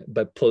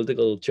 but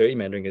political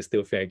gerrymandering is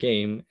still fair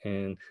game.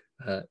 And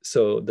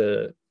so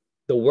the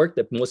work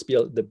that most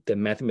people, the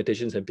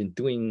mathematicians have been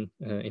doing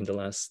in the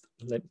last,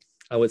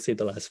 I would say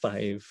the last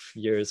 5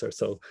 years or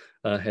so,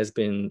 has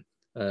been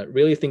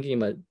really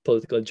thinking about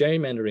political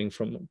gerrymandering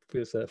from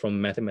a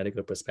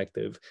mathematical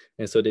perspective.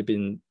 And so they've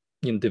been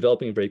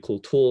developing very cool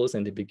tools,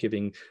 and they've been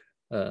giving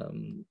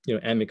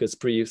amicus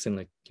briefs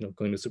and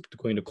going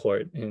to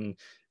court, and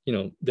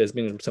there's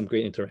been some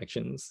great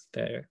interactions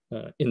there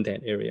in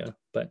that area.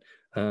 But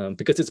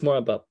because it's more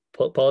about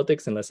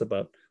politics and less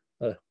about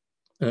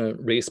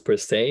race per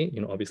se,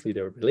 obviously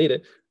they're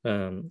related.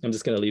 I'm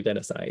just going to leave that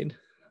aside.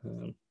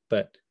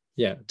 But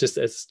yeah, just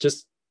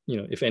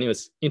if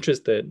anyone's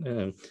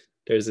interested,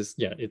 there's this.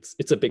 Yeah,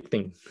 it's a big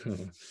thing.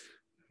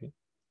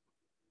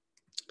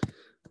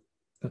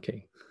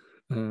 Okay,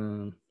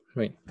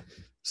 right.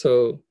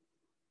 So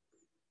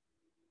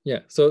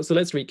yeah, so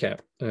let's recap.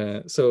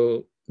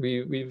 So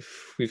we've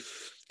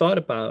thought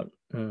about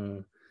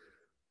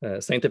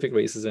scientific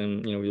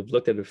racism. We've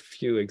looked at a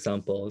few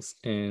examples,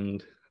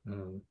 and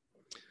and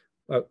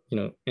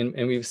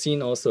we've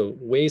seen also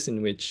ways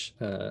in which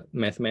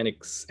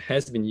mathematics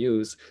has been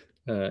used.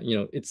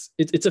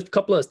 It's a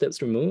couple of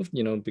steps removed,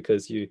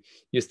 because you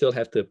still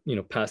have to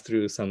pass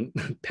through some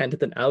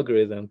patented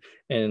algorithm,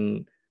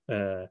 and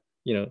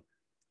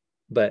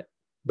but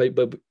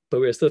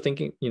we're still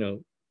thinking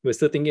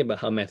about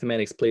how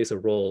mathematics plays a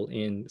role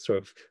in sort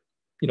of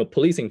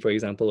policing, for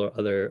example, or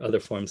other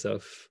forms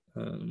of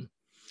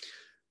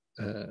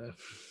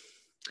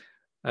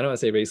I don't want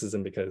to say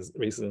racism, because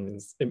racism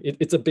is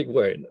it's a big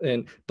word,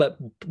 but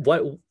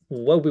what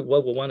we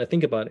want to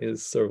think about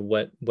is sort of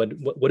what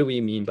do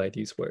we mean by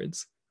these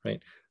words,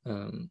 right?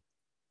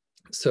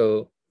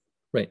 So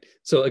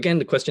again,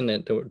 the question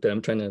that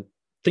I'm trying to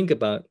think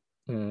about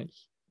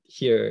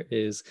here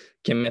is,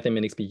 can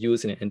mathematics be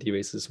used in an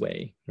anti-racist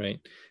way, right?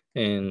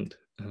 And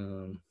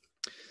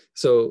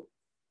so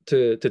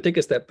to take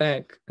a step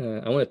back,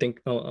 I want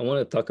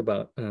to talk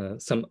about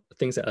some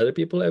things that other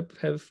people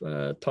have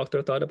talked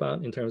or thought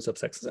about in terms of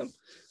sexism.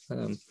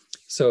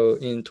 So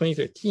in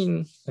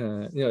 2013,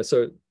 and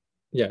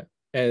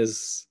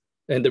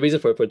the reason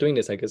for doing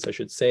this, I guess I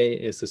should say,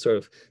 is to sort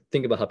of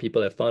think about how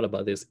people have thought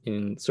about this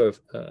in sort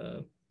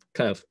of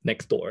kind of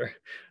next door,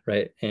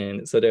 right?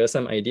 And so there are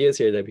some ideas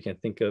here that we can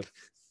think of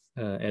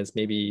as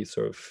maybe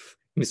sort of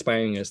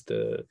inspiring us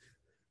to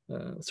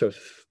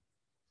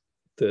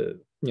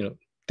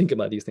think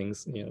about these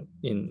things,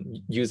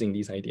 in using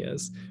these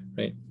ideas,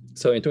 right?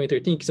 So in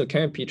 2013, so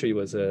Karen Petrie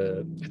was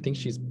I think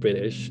she's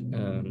British,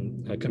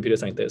 a computer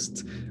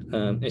scientist,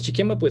 and she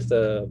came up with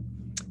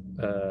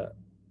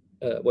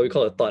what we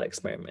call a thought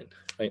experiment,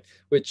 right?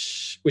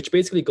 Which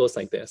basically goes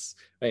like this,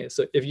 right?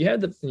 So if you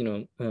had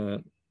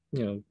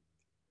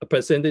a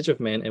percentage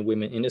of men and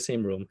women in the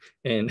same room,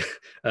 and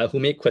who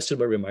make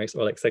questionable remarks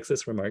or like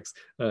sexist remarks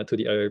to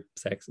the other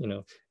sex,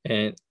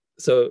 and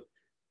so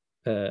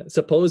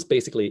suppose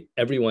basically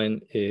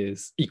everyone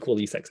is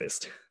equally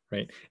sexist,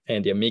 right?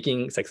 And they're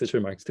making sexist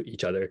remarks to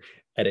each other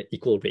at an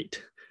equal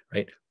rate,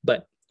 right?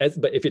 But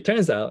if it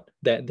turns out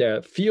that there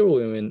are fewer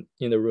women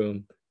in the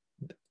room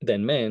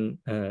than men,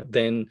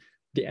 then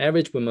the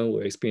average woman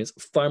will experience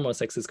far more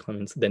sexist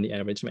comments than the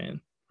average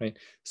man, right?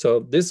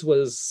 So this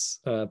was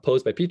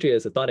posed by Petrie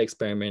as a thought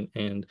experiment,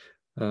 and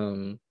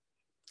a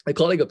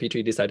colleague of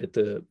Petrie decided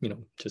to,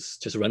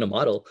 just run a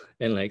model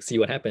and like see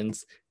what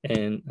happens,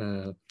 and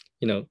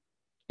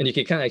and you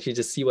can kind of actually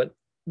just see what,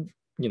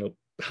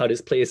 how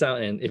this plays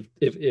out, and if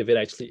it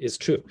actually is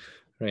true,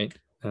 right?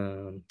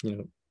 And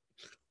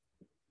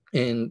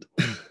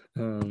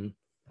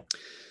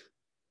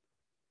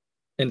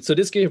and so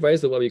this gives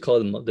rise to what we call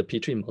the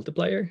Petrie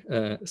multiplier.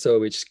 So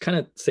which kind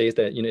of says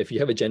that, if you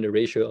have a gender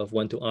ratio of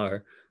 1 to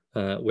R,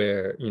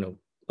 where,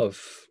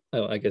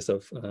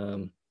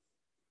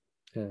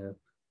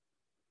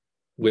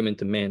 women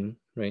to men,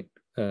 right?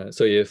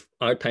 So if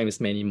R times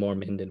many more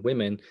men than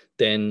women,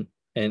 then,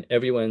 and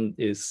everyone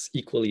is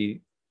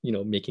equally,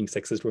 making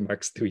sexist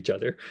remarks to each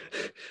other,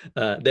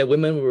 that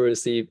women will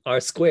receive R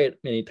squared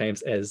many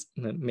times as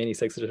many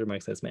sexist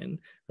remarks as men,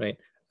 right?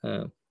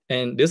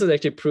 And this was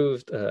actually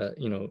proved,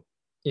 in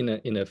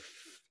a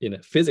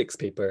physics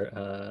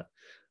paper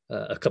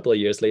a couple of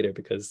years later,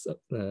 because,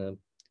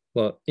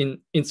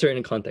 in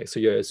certain contexts, so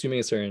you're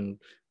assuming certain,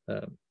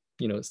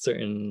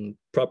 certain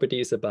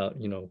properties about,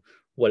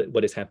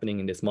 what is happening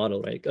in this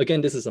model, right?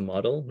 Again, this is a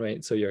model,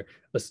 right? So you're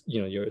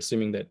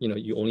assuming that,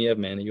 you only have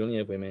men and you only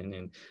have women,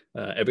 and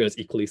everyone's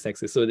equally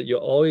sexist. So that you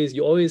always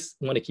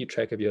want to keep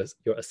track of your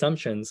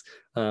assumptions,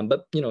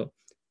 but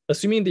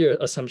assuming your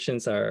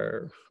assumptions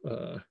are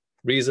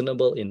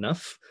reasonable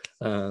enough,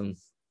 and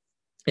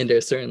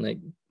there's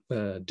certain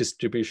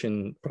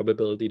distribution,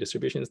 probability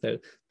distributions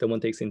that one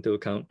takes into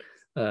account,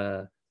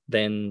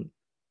 then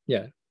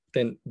yeah,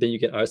 then you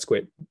get R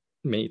squared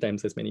many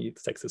times as many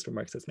sexist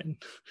remarks as men.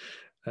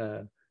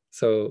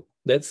 So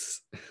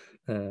that's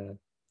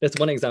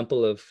one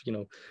example of, you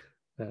know,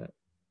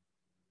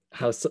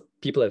 how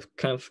people have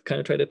kind of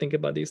tried to think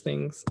about these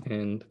things.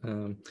 And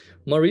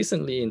more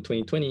recently in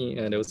 2020,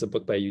 there was a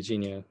book by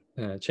Eugenia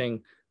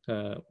Cheng,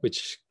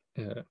 which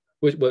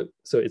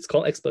so it's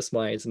called X plus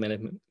Y. It's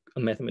a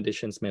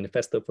mathematician's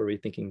manifesto for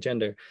rethinking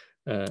gender,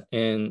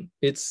 and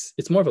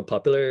it's more of a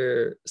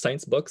popular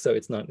science book. So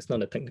it's not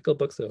a technical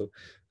book. So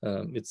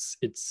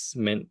it's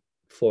meant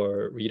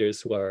for readers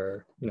who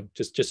are, you know,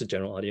 just a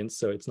general audience.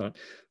 So it's not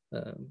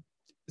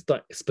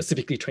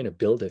specifically trying to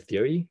build a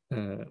theory,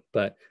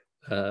 but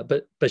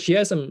she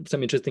has some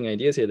interesting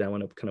ideas here that I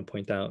want to kind of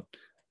point out.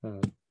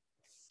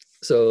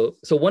 So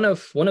one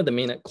of the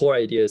main core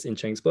ideas in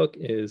Cheng's book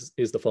is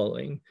the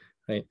following,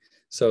 right?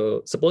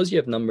 So suppose you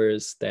have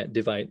numbers that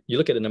divide, you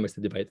look at the numbers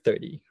that divide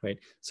 30, right?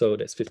 So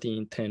that's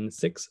 15, 10,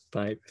 6,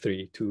 5,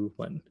 3, 2,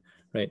 1,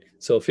 right?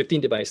 So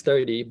 15 divides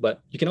 30,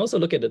 but you can also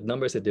look at the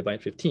numbers that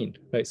divide 15,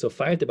 right? So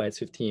 5 divides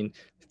 15,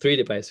 3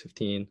 divides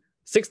 15,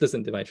 6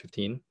 doesn't divide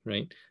 15,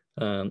 right?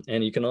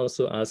 And you can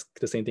also ask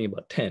the same thing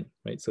about 10,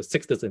 right? So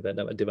 6 doesn't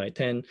divide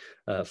 10,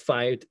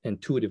 5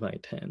 and 2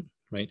 divide 10,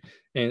 right?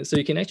 And so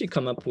you can actually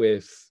come up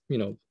with,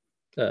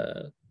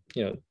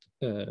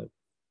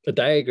 a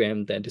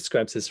diagram that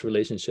describes this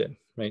relationship,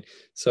 right?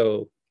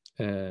 So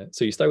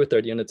you start with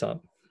 30 on the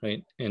top,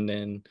 right? And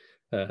then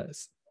I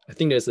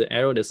think there's an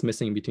arrow that's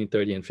missing between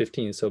 30 and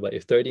 15. So but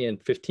if 30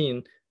 and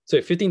 15, so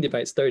if 15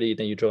 divides 30,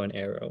 then you draw an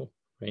arrow,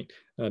 right?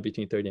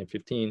 Between 30 and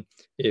 15.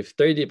 If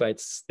 10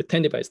 divides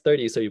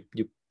 30, so you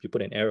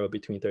put an arrow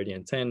between 30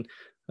 and 10,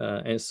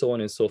 and so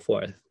on and so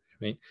forth,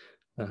 right?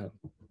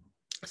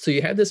 So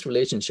you have this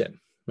relationship,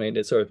 right?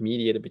 That's sort of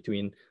mediated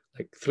between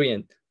like 3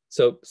 and,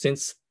 so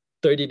since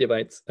 30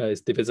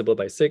 is divisible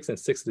by 6 and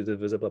 6 is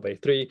divisible by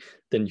 3,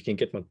 then you can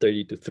get from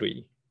 30 to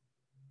 3,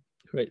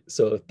 right?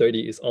 So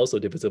 30 is also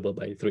divisible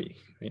by 3,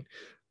 right?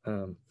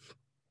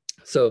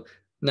 So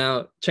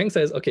now Cheng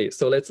says, okay,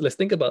 so let's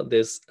think about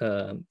this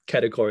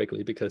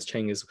categorically, because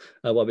Cheng is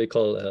what we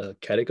call a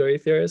category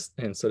theorist,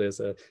 and so there's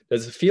a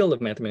field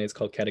of mathematics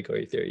called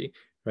category theory,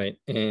 right?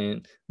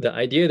 And the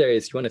idea there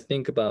is you want to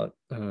think about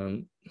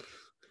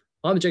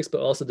objects,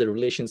 but also the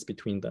relations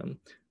between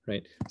them,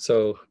 right?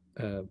 So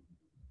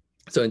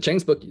so in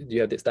Cheng's book, you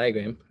have this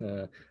diagram.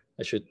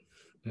 I should.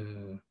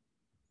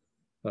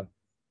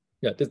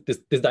 Yeah,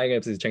 this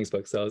diagram is Cheng's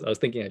book, so I was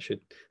thinking I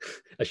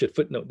should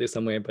footnote this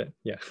somewhere, but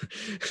yeah,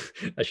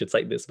 I should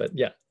cite this. But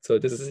yeah, so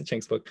this is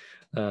Cheng's book,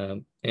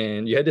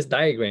 and you have this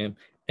diagram,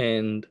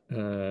 and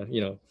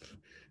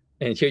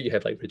and here you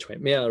have like rich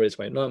white male, rich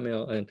white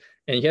non-male, and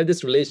you have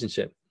this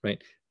relationship,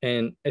 right?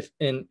 And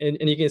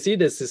you can see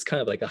this is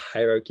kind of like a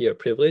hierarchy of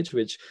privilege,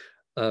 which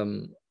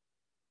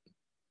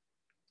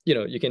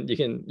you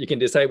can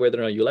decide whether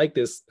or not you like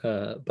this,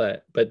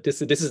 but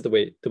this is the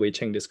way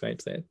Cheng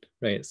describes it,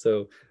 right?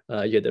 So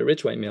you have the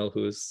rich white male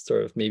who's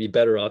sort of maybe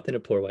better off than a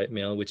poor white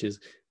male, which is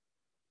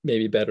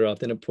maybe better off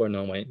than a poor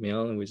non-white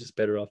male, and which is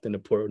better off than a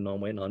poor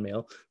non-white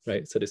non-male,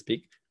 right, so to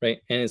speak,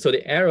 right? And so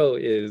the arrow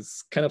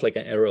is kind of like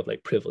an arrow of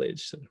like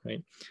privilege,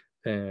 right?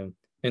 And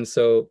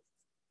so,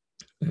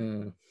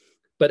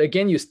 but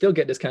again, you still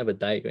get this kind of a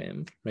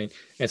diagram, right?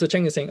 And so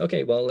Cheng is saying,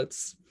 okay, well,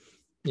 let's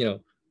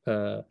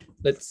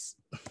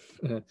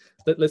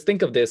let's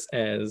think of this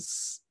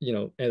as,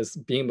 as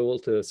being able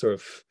to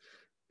sort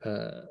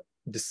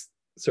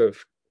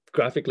of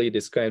graphically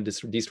describe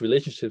these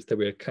relationships that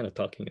we're kind of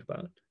talking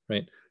about,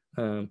 right?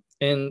 And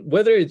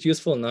whether it's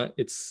useful or not,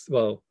 is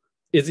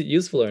it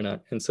useful or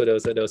not? And so there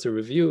was a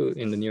review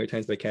in the New York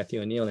Times by Cathy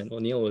O'Neill, and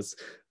O'Neill was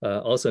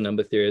also a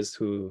number theorist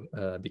who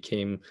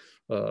became,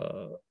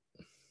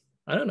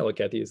 I don't know what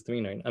Cathy is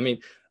doing right now. I mean,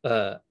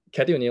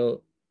 Cathy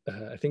O'Neill,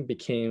 I think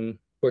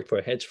worked for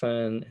a hedge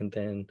fund, and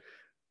then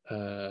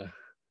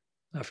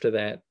after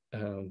that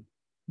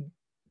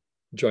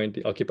joined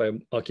the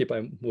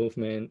Occupy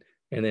movement,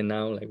 and then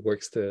now like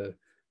works to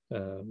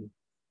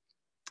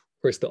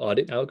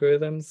audit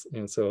algorithms.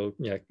 And so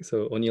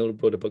so O'Neill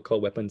wrote a book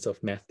called Weapons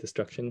of Math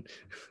Destruction,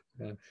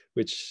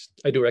 which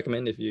I do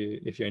recommend if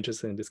you're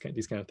interested in these kind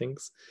of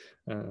things.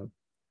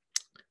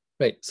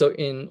 Right. So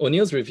in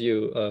O'Neill's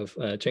review of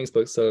Cheng's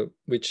book, so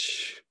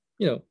which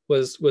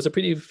was a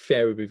pretty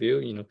fair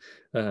review,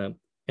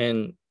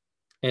 and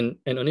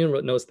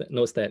O'Neill notes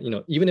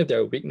that even if there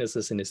are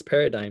weaknesses in this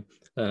paradigm,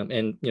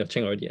 and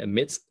Cheng already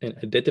admits and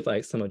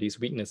identifies some of these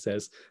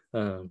weaknesses,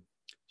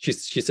 she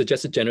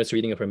suggests a generous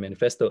reading of her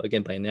manifesto,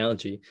 again by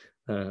analogy,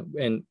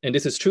 and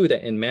this is true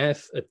that in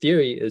math, a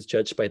theory is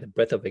judged by the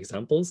breadth of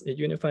examples it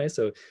unifies.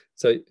 So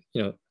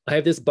I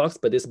have this box,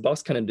 but this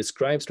box kind of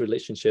describes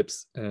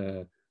relationships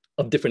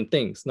of different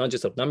things, not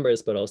just of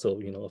numbers, but also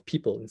of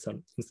people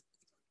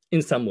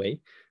in some way,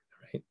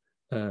 right?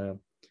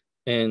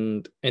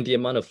 And the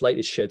amount of light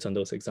it sheds on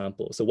those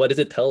examples. So what does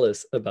it tell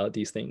us about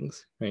these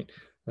things, right?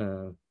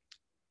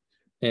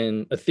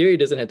 And a theory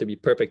doesn't have to be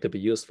perfect to be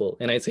useful.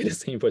 And I'd say the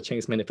same for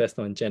Cheng's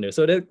manifesto on gender.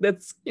 So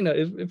that's,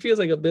 it feels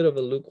like a bit of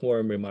a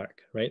lukewarm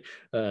remark, right?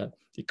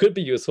 It could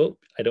be useful,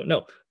 I don't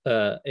know.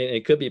 And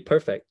it could be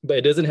perfect, but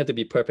it doesn't have to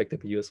be perfect to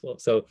be useful.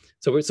 So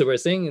we're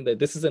saying that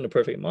this isn't a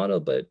perfect model,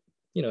 but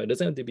it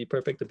doesn't have to be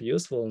perfect to be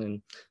useful.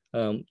 And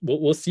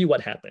we'll see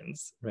what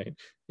happens, right?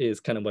 Is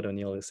kind of what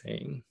O'Neill is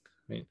saying,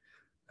 right?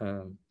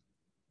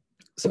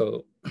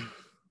 So,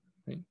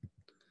 right.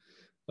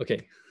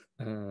 Okay.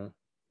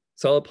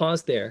 So I'll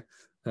pause there.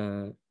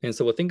 And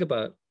so we'll think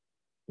about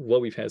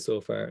what we've had so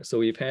far. So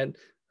we've had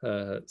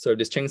sort of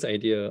this Cheng's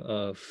idea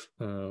of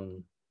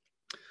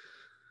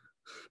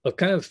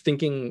kind of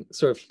thinking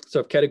sort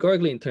of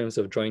categorically in terms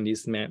of drawing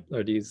these map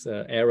or these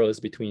arrows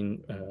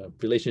between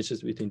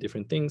relationships between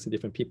different things and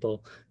different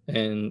people,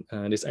 and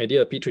this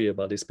idea of Petrie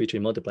about this Petrie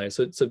multiplier.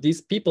 So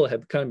these people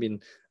have kind of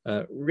been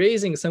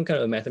raising some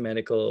kind of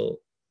mathematical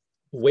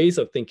ways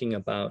of thinking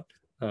about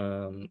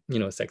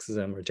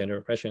sexism or gender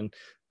oppression,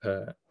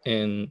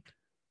 and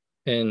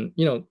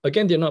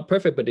again, they're not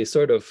perfect, but they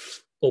sort of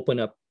open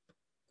up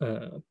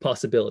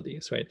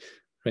possibilities, right?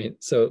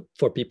 So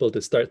for people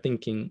to start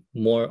thinking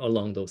more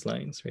along those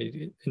lines,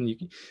 right?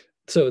 And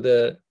so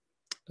the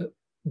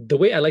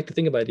way I like to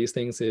think about these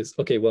things is,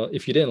 okay, well,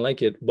 if you didn't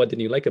like it, what did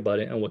you like about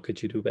it, and what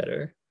could you do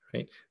better,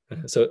 right?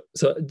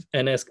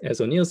 And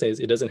as O'Neill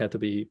says, it doesn't have to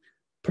be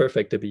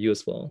perfect to be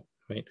useful,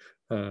 right?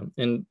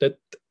 And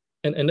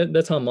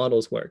that's how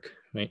models work,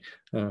 right?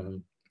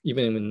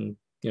 Even when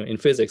in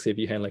physics, if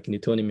you had like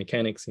Newtonian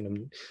mechanics,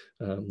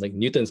 like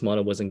Newton's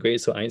model wasn't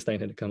great, so Einstein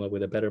had to come up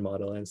with a better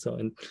model, and so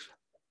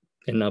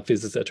and now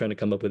physicists are trying to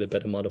come up with a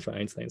better model for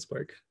Einstein's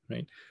work,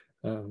 right?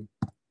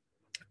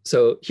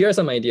 So here are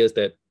some ideas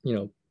that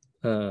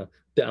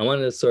that I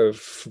want to sort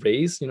of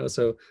raise.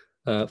 So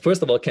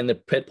first of all, can the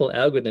predpol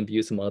algorithm be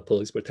used to model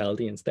police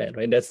brutality instead,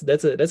 right? That's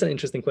an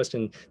interesting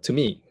question to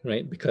me,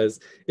 right? Because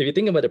if you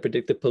think about the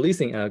predictive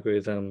policing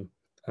algorithm,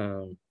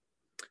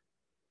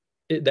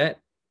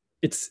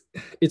 it's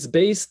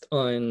based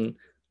on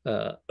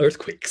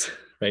earthquakes,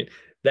 right?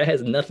 That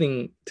has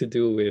nothing to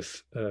do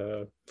with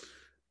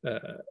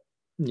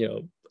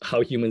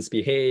how humans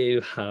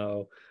behave,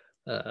 how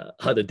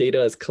the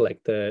data is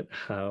collected,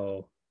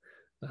 how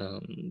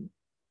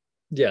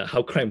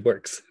crime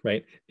works,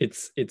 right?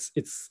 It's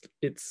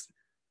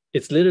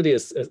literally a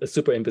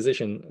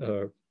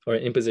superimposition or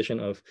an imposition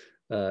of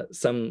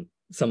some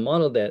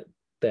model that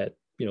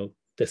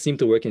seemed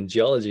to work in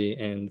geology,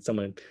 and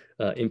someone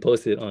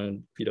imposed it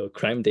on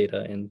crime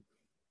data and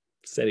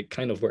said it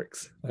kind of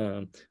works.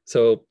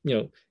 So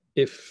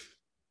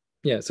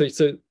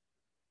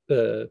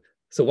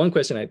one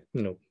question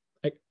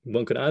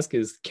one could ask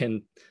is,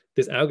 can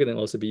this algorithm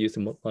also be used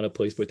to model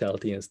police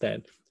brutality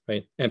instead,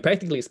 right? And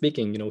practically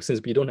speaking,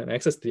 since we don't have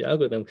access to the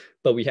algorithm,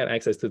 but we have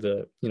access to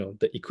the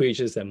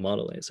equations that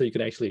model it, so you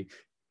can actually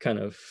kind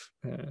of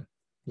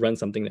run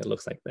something that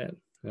looks like that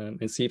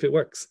and see if it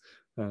works.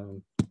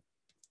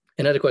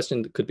 Another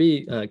question could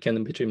be, can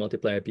the Petrie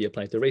multiplier be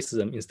applied to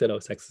racism instead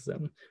of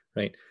sexism,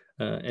 right?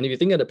 And if you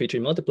think of the Petrie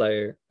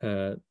multiplier,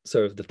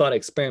 sort of the thought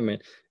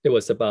experiment, it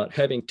was about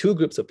having two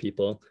groups of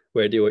people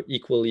where they were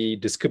equally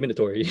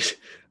discriminatory,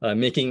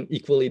 making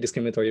equally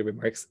discriminatory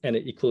remarks at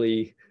an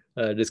equally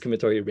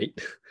discriminatory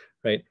rate,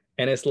 right?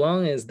 And as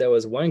long as there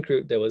was one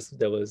group that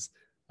was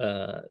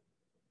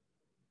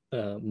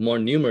more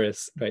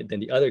numerous, right, than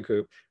the other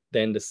group,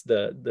 then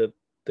the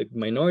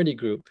minority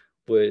group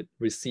would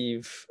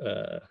receive,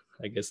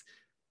 I guess,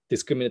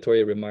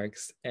 discriminatory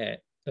remarks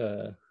at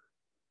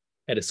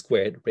a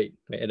squared rate,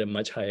 right, at a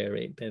much higher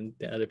rate than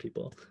the other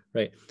people,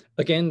 right?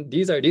 Again,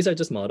 these are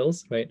just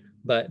models, right?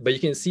 But you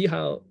can see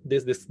how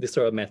this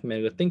sort of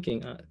mathematical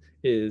thinking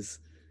is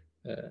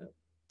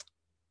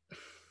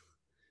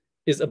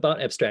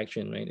about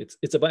abstraction, right?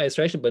 It's about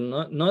abstraction, but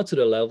not to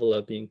the level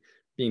of being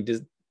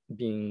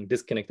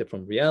disconnected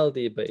from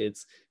reality, but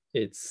it's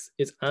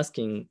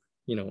asking,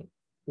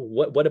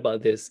 what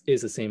about this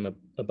is the same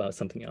about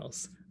something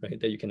else, right?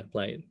 That you can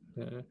apply it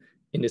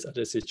in this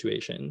other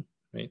situation,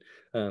 right?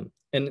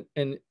 And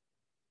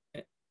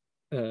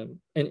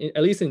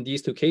at least in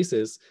these two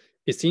cases,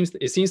 it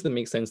seems to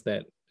make sense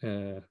that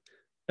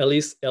at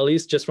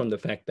least just from the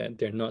fact that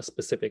they're not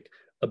specific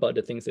about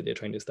the things that they're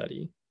trying to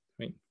study,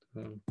 right?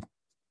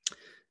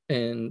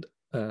 And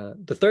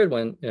the third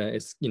one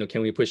is,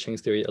 can we push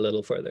Cheng's theory a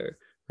little further,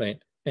 right?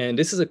 And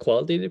this is a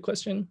qualitative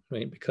question,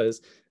 right?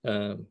 Because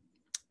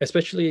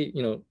especially,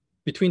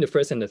 between the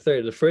first and the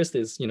third, the first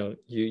is,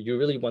 you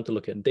really want to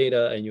look at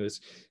data, and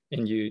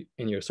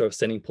you're sort of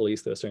sending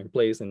police to a certain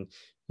place, and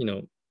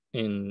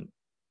and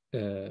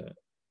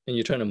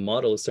you're trying to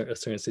model a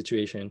certain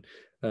situation.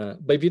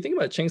 But if you think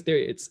about Cheng's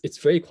theory, it's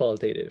very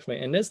qualitative,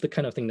 right? And that's the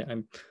kind of thing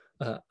that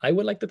I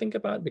would like to think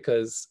about,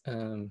 because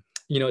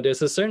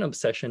there's a certain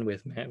obsession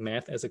with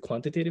math as a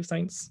quantitative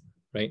science,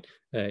 right?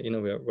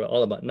 We're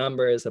all about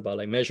numbers, about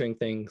like measuring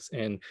things,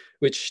 and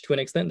which to an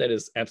extent that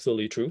is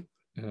absolutely true.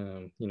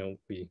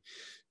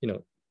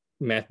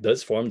 Math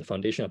does form the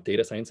foundation of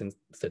data science and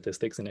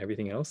statistics and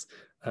everything else.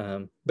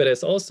 But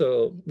it's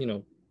also,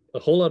 a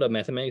whole lot of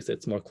mathematics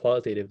that's more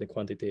qualitative than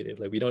quantitative.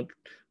 Like we don't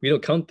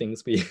count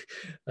things. We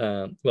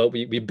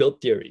we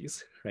build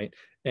theories, right?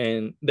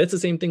 And that's the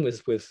same thing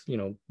with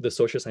the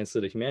social sciences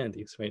or the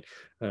humanities, right?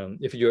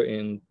 If you're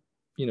in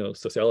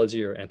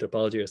sociology or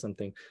anthropology or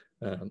something,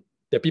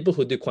 there are people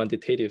who do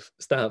quantitative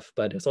stuff,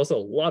 but there's also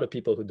a lot of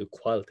people who do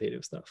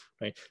qualitative stuff,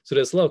 right? So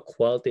there's a lot of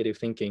qualitative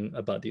thinking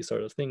about these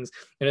sort of things.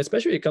 And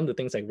especially when it comes to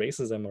things like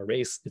racism or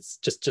race, it's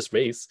just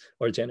race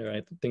or gender,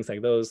 right? Things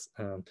like those,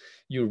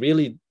 you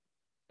really,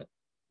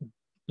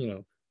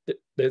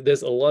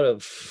 there's a lot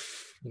of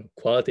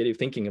qualitative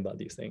thinking about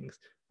these things,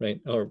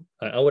 right? Or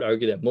I would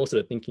argue that most of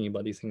the thinking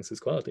about these things is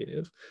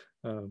qualitative.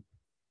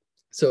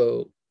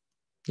 So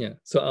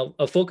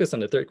I'll focus on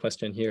the third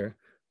question here.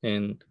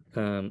 And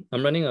I'm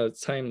running out of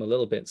time a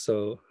little bit,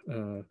 so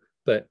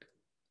but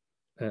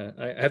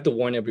I have to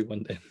warn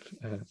everyone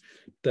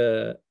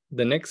that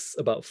the next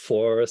about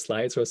 4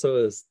 slides or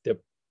so they're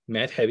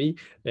math heavy,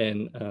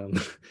 and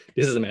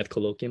this is a math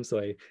colloquium, so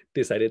I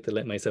decided to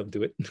let myself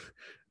do it.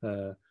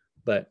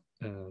 But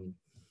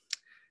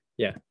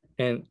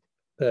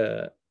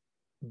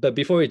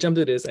before we jump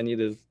to this, I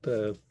need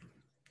to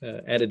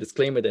add a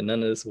disclaimer that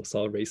none of this will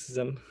solve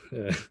racism.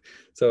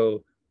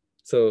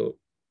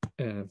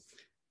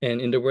 And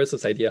in the words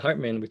of Saidiya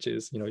Hartman, which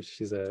is,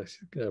 she's a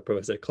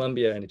professor at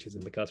Columbia, and she's a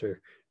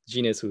MacArthur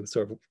genius who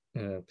sort of,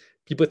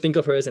 people think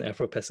of her as an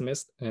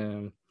Afro-pessimist.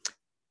 And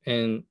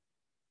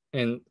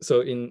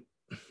so in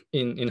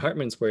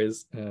Hartman's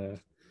words,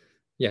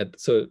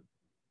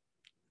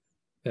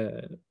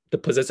 the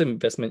possessive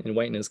investment in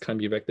whiteness can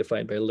be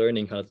rectified by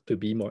learning how to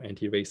be more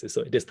anti-racist.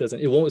 So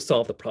it won't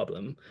solve the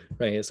problem,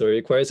 right? So it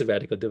requires a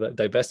radical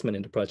divestment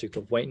in the project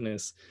of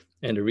whiteness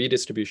and the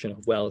redistribution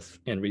of wealth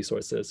and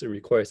resources. It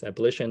requires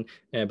abolition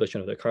of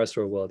the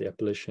carceral world, the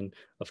abolition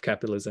of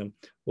capitalism.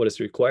 What is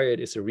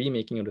required is a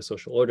remaking of the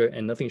social order,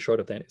 and nothing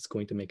short of that is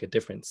going to make a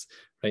difference,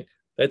 right?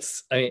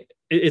 It's a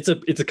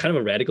kind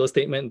of a radical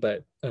statement,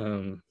 but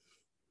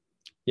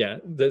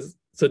this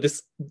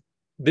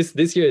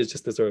year is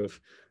just a sort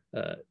of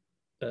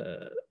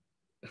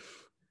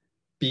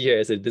be here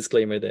as a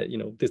disclaimer that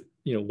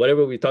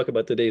whatever we talk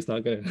about today is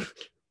not gonna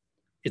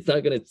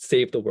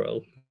save the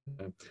world,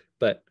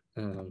 but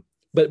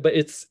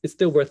it's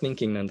still worth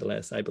thinking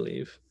nonetheless, I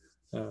believe.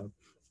 I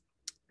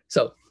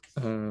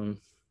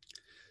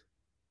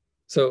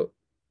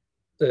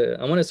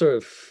want to sort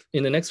of,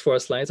 in the next 4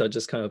 slides, I'll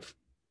just kind of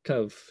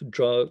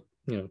draw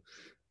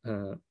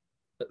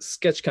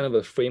sketch kind of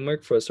a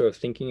framework for sort of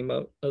thinking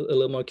about a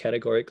little more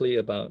categorically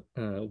about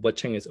what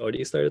Cheng has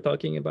already started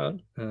talking about.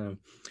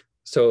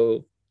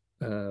 So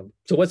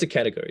what's a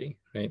category,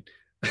 right?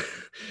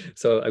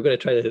 So I'm going to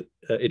try to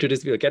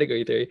introduce you to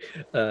category theory,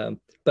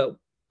 but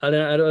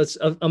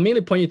I'll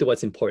mainly point you to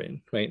what's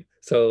important, right?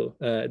 So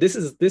this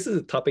is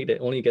a topic that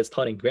only gets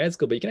taught in grad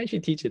school, but you can actually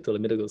teach it to a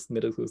middle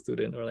school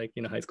student or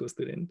high school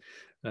student.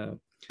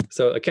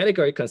 So a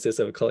category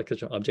consists of a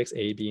collection of objects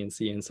A, B, and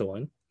C, and so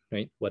on,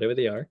 right? Whatever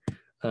they are.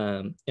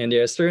 And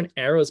there are certain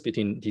arrows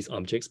between these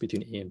objects,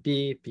 between A and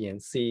B, B and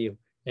C,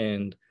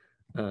 and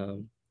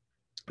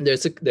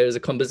there's a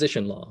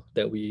composition law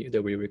that we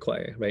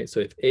require, right? So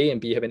if A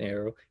and B have an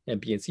arrow and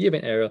B and C have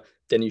an arrow,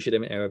 then you should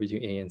have an arrow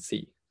between A and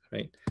C,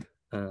 right?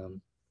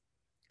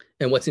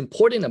 And what's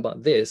important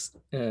about this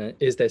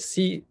is that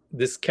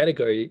this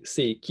category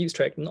C keeps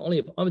track not only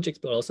of objects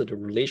but also the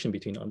relation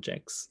between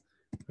objects,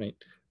 right?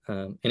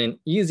 And an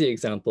easy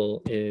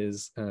example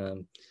is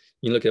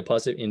you look at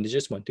positive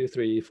integers 1, 2,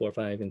 3, 4,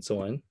 5, and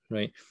so on,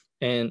 right?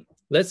 And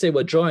let's say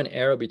we'll draw an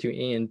arrow between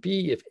A and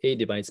B if A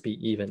divides B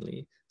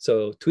evenly.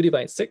 So 2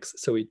 divides 6,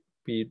 so we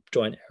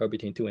draw an arrow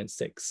between 2 and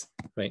 6,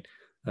 right?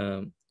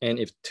 And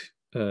if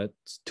 2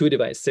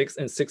 divides 6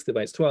 and 6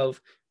 divides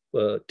 12,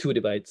 2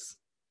 divides,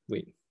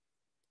 2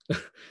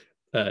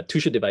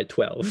 should divide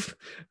 12,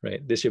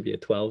 right? This should be a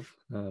 12.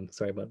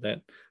 Sorry about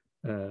that.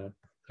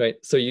 Right,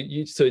 so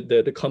so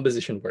the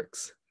composition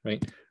works,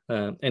 right?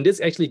 And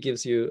this actually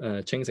gives you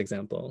Cheng's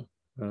example,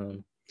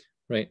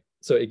 right?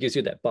 So it gives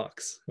you that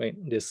box, right?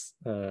 This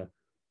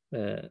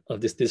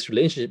this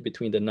relationship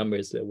between the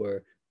numbers that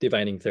were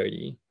dividing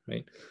 30,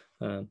 right?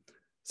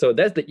 So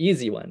that's the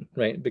easy one,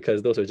 right?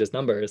 Because those are just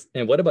numbers.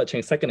 And what about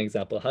Cheng's second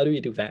example? How do we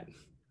do that,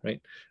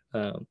 right?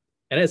 And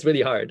it's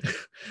really hard,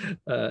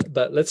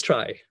 but let's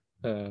try.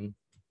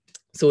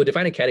 So we'll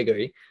define a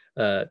category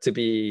to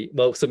be,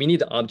 so we need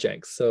the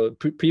objects. So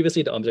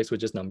previously the objects were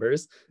just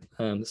numbers.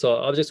 So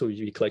our objects would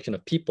be a collection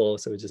of people.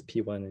 So it's just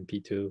P1 and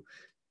P2.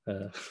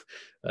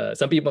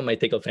 Some people might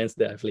take offense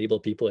that I've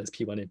labeled people as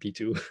P1 and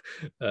P2,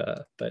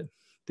 but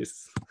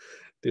this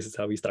is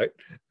how we start.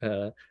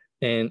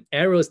 And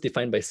arrows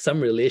defined by some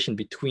relation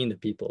between the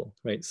people,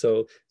 right?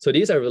 So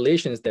these are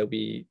relations that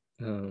we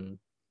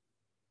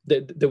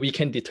that we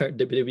can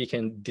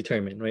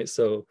determine, right?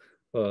 So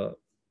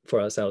for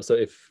ourselves. So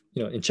if,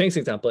 in Cheng's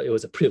example, it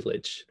was a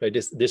privilege, right?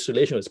 This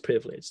relation was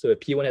privileged. So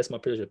if P1 has more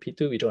privilege than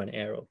P2, we draw an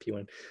arrow.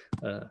 P1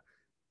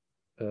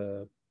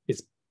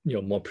 is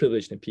more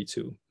privileged than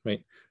P2,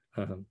 right?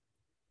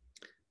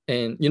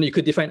 And you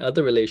could define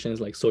other relations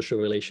like social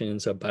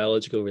relations or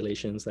biological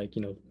relations, like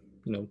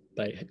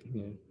by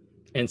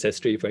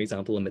ancestry, for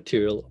example, or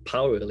material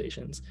power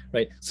relations,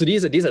 right? So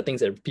these are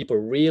things that people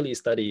really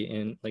study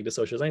in like the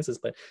social sciences,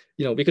 but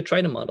we could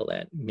try to model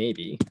that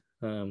maybe.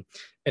 And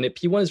if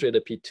P1 is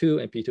related to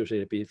P2 and P2 is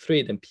related to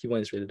P3, then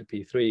P1 is related to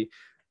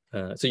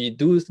P3. So you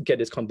do get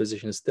this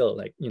composition still,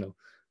 like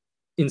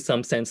in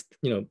some sense,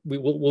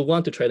 we'll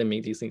want to try to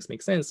make these things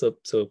make sense.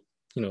 So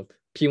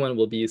P1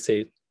 will be,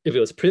 say, if it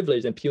was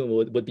privileged, then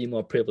P1 would be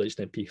more privileged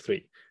than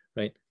P3,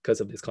 right? Because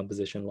of this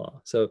composition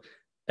law. So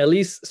at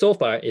least so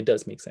far, it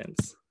does make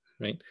sense,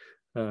 right?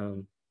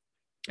 And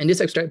this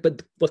abstract,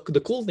 but what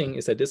the cool thing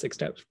is that this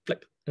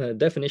abstract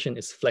definition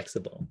is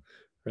flexible,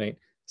 right?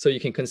 So you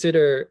can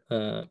consider,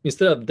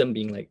 instead of them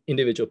being like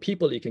individual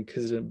people, you can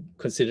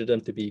consider them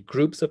to be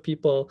groups of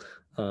people.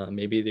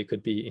 Maybe they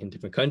could be in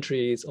different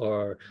countries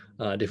or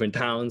different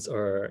towns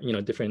or,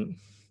 different,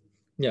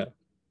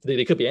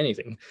 they could be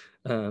anything.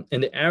 And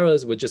the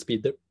arrows would just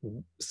be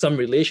some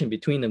relation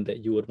between them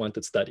that you would want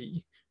to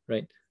study,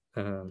 right?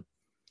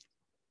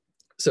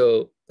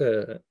 So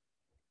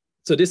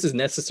this is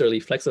necessarily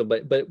flexible,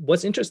 but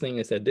what's interesting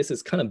is that this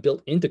is kind of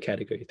built into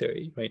category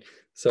theory, right?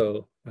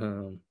 So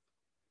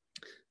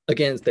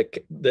again,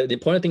 the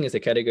important thing is that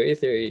category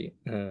theory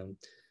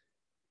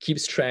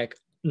keeps track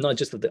not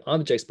just of the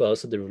objects, but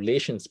also the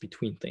relations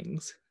between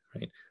things,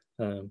 right?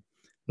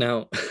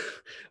 Now,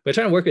 we're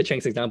trying to work with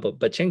Cheng's example,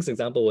 but Cheng's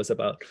example was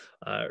about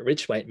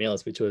rich white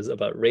males, which was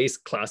about race,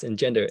 class, and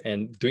gender,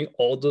 and doing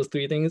all those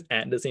three things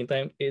at the same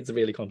time, it's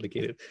really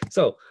complicated.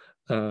 So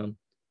I'll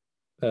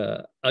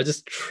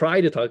just try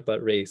to talk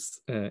about race,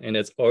 and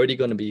it's already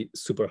going to be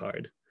super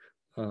hard.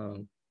 But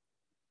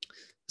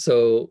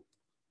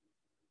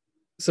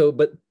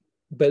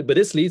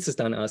this leads us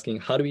down asking,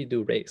 how do we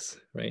do race,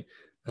 right?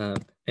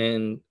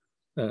 And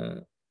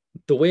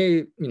the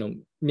way,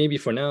 maybe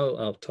for now,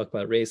 I'll talk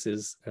about race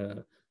is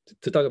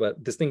to talk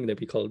about this thing that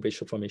we call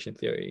racial formation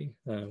theory,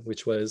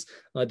 which was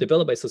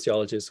developed by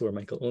sociologists who are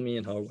Michael Omi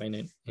and Howard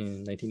Wynant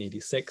in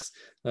 1986,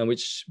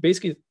 which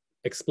basically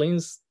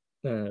explains,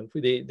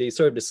 they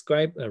sort of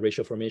describe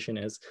racial formation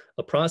as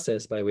a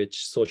process by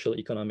which social,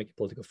 economic, and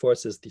political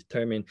forces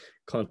determine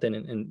content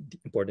and the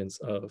importance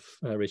of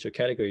racial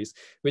categories,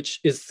 which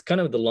is kind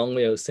of the long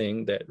way of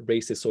saying that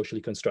race is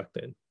socially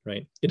constructed,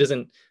 right? It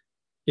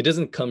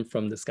doesn't come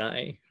from the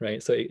sky,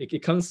 right? So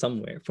it comes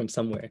from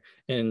somewhere.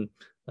 And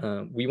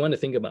we want to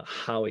think about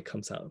how it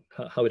comes out,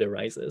 how it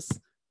arises,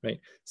 right?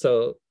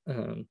 So,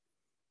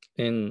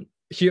 and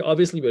here,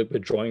 obviously, we're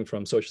drawing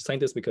from social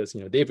scientists because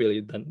they've really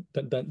done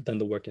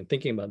the work in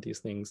thinking about these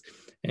things.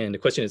 And the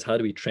question is, how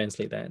do we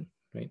translate that,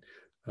 right?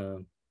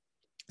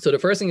 So the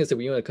first thing is that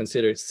we want to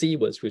consider C,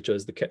 which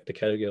was the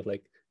category of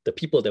like the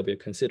people that we're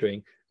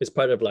considering is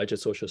part of larger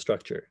social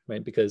structure,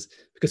 right? Because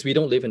we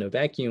don't live in a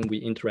vacuum, we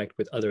interact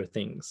with other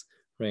things,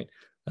 right?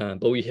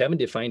 But we haven't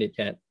defined it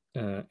yet,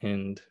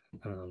 and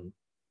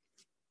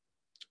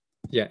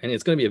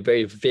it's going to be a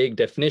very vague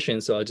definition.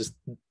 So I'll just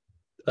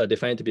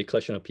define it to be a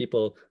collection of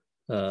people.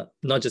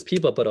 Not just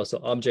people, but also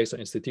objects or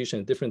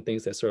institutions, different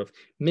things that sort of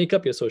make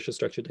up your social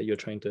structure that you're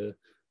trying to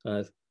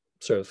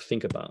sort of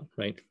think about,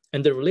 right?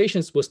 And the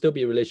relations will still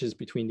be relations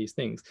between these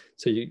things.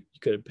 So you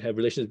could have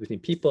relations between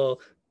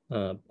people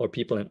or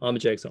people and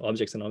objects, or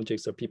objects and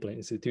objects, or people and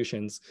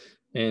institutions.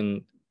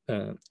 And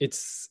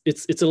it's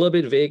a little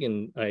bit vague,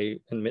 and I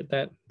admit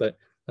that, but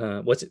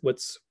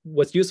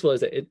what's useful is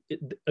that it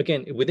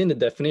again, within the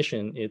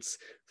definition, it's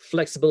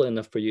flexible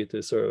enough for you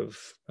to sort of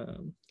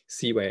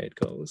see where it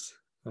goes.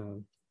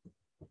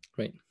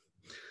 Right.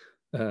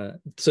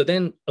 So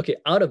then, okay,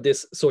 out of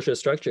this social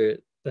structure,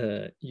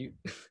 so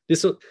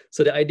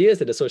the idea is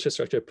that the social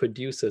structure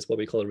produces what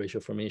we call a racial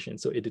formation.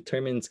 So it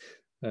determines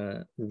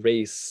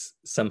race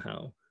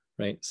somehow,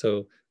 right?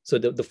 So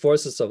the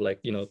forces of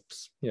like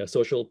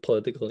social,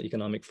 political,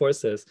 economic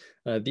forces,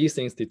 these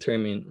things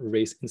determine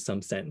race in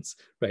some sense,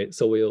 right?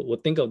 So we'll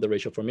think of the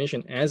racial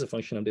formation as a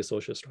function of the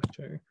social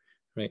structure,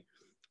 right?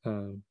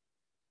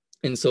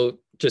 And so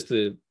just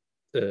to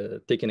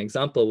take an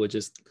example, would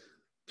just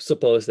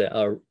suppose that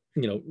our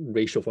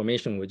racial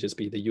formation would just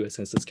be the U.S.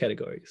 Census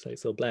categories, right?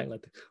 So Black,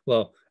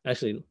 well,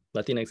 actually,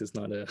 Latinx is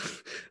not a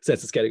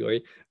census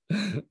category.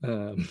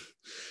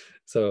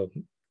 So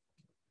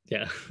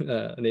yeah,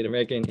 Native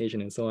American,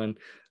 Asian, and so on.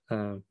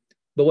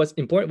 But what's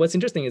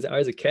interesting is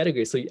ours is a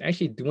category. So you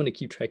actually do want to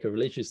keep track of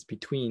relationships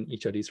between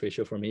each of these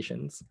racial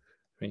formations,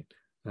 right?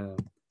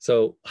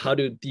 So how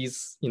do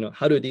these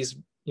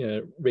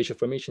racial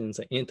formations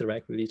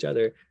interact with each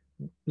other?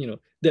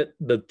 That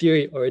the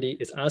theory already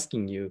is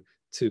asking you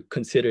to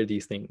consider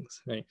these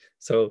things, right?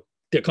 So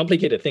they're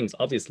complicated things,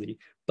 obviously,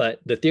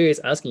 but the theory is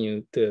asking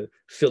you to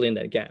fill in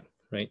that gap,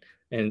 right?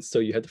 And so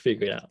you have to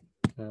figure it out.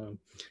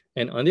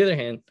 And on the other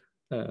hand,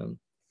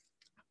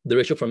 the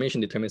racial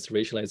formation determines the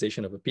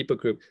racialization of a people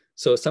group.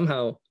 So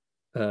somehow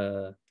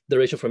the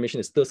racial formation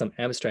is still some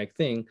abstract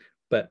thing,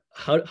 but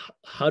how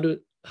do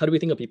we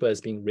think of people as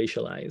being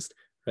racialized,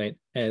 right?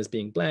 As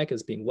being Black,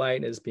 as being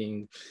white, as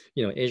being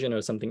Asian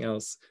or something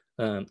else.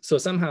 So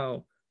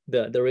somehow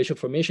the racial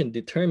formation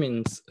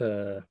determines,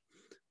 you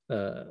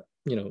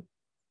know,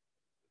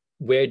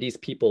 where these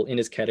people in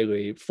this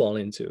category fall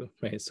into,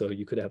 right? So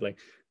you could have like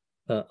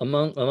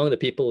among the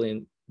people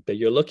in that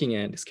you're looking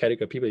at, this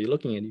category of people you're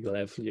looking at, you'll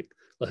have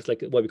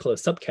like what we call a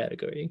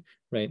subcategory,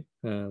 right?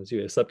 So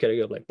you have a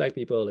subcategory of like Black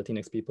people,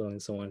 Latinx people,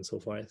 and so on and so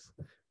forth,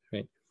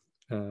 right?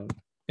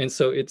 And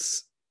so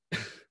it's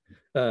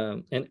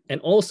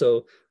and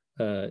also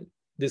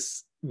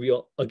this, we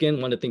all,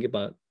 again, want to think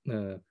about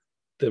the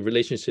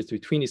relationships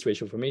between these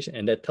racial formation,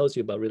 and that tells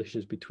you about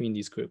relationships between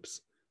these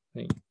groups,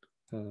 right?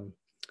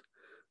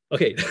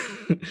 Okay,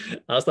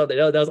 I'll stop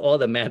there. That was all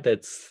the math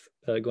that's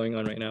going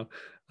on right now.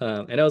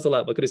 And that was a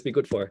lot. What could this be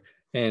good for?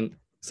 And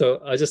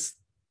so I'll just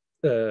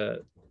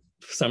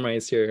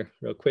summarize here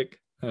real quick.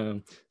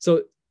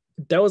 So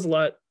that was a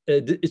lot.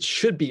 It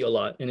should be a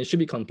lot, and it should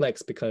be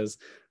complex because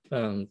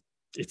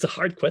it's a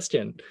hard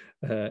question.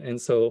 And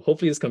so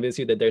hopefully this convinces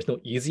you that there's no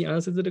easy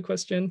answer to the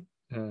question.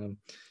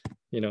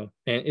 You know,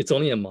 and it's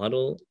only a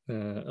model.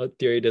 A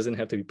theory doesn't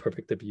have to be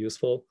perfect to be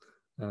useful.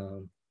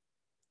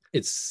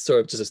 It's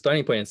sort of just a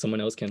starting point, and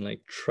someone else can like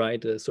try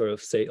to sort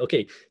of say,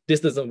 okay, this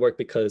doesn't work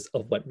because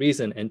of what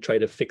reason, and try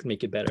to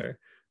make it better,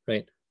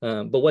 right?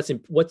 But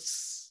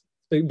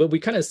we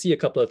kind of see a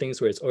couple of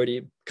things where it's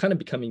already kind of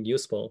becoming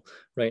useful,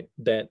 right?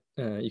 That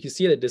you can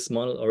see that this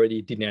model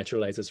already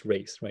denaturalizes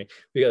race, right?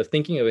 We are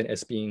thinking of it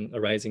as being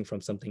arising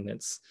from something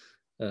that's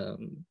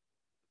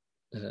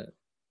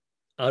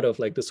out of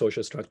like the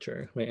social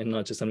structure, right? And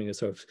not just something that's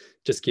sort of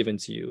just given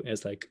to you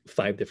as like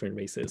 5 different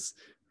races,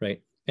 right?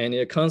 And it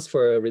accounts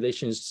for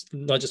relations,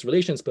 not just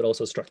relations, but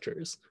also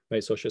structures,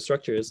 right? Social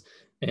structures.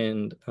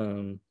 And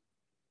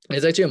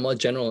it's actually a more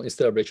general,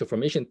 instead of racial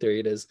formation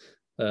theory, there's,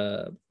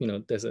 you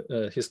know, there's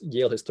a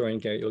Yale historian,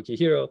 Gary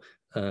Okihiro,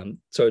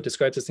 sort of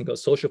describes this thing called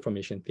social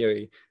formation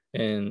theory.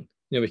 And,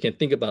 you know, we can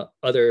think about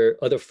other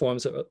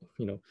forms of,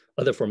 you know,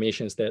 other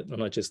formations that are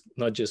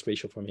not just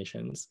racial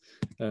formations.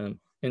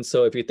 And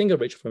so if you think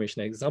of racial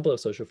formation as an example of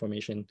social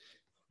formation,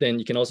 then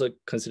you can also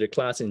consider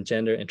class and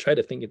gender and try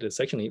to think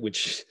intersectionally,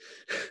 which,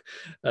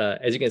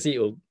 as you can see, it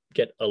will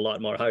get a lot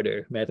more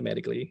harder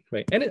mathematically,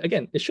 right? And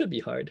again, it should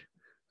be hard.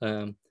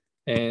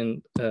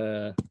 And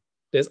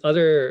there's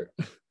other,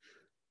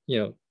 you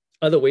know,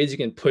 other ways you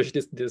can push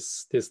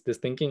this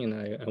thinking, and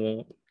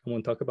I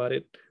won't talk about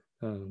it.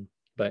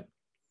 But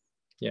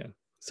yeah,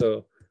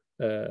 so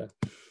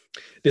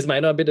this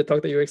might not be the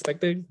talk that you were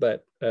expecting,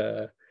 but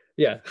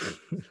yeah,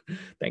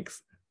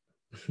 thanks.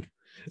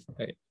 All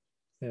right.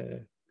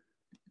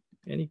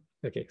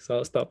 Okay, so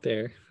I'll stop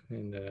there,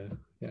 and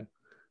yeah,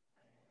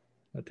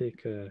 I'll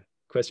take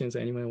questions.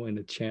 Anyone in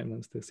the chat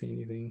wants to say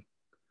anything?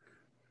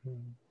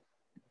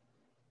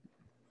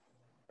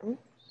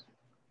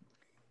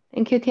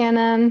 Thank you, Tian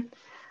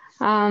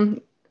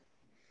An.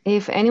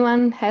 If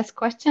anyone has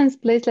questions,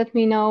 please let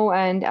me know,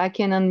 and I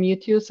can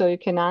unmute you so you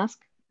can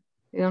ask.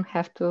 You don't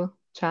have to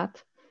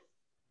chat.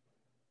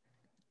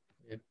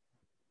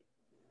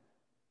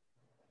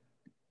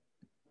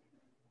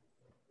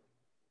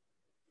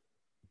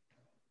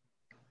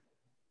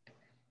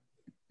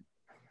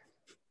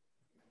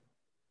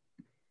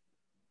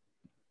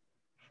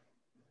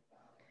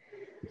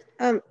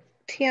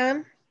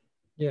 Tian?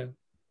 Yeah.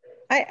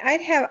 I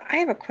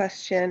have a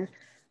question.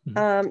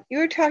 Mm-hmm. You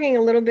were talking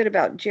a little bit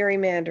about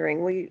gerrymandering.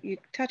 Well, you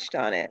touched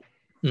on it.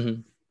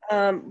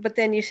 Mm-hmm. But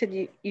then you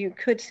said you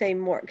could say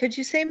more. Could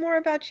you say more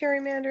about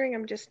gerrymandering?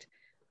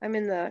 I'm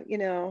in the, you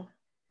know,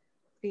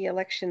 the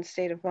election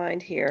state of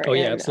mind here. Oh,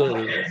 yeah,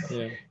 absolutely.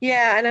 Yeah.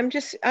 Yeah, and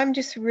I'm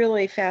just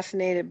really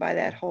fascinated by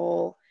that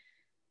whole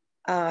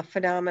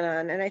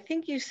phenomenon. And I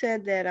think you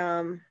said that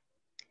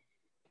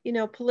you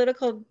know,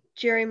 political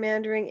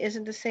gerrymandering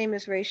isn't the same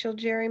as racial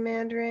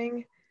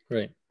gerrymandering.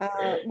 Right.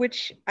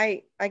 Which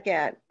I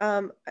get.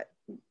 To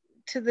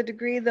the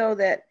degree though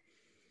that,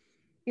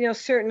 you know,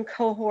 certain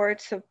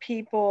cohorts of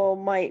people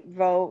might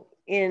vote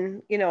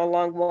in, you know,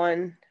 along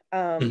one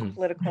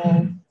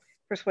political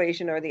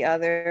persuasion or the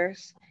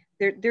others.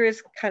 There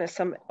is kind of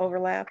some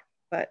overlap,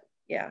 but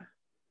yeah.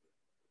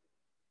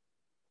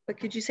 But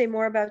could you say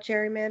more about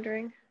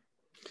gerrymandering?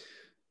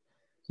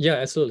 Yeah,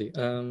 absolutely.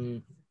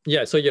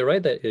 Yeah, so you're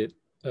right that it,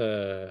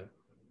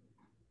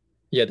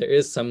 yeah, there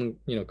is some,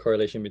 you know,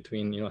 correlation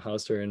between, you know, how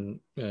certain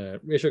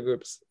racial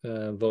groups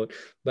vote.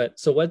 But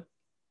so what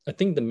I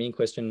think the main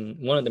question,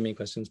 one of the main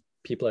questions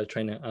people are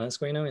trying to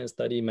ask right now and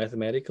study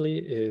mathematically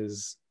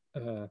is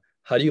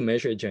how do you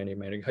measure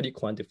gerrymandering? How do you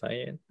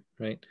quantify it,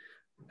 right?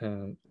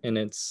 And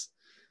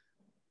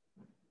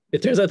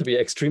it turns out to be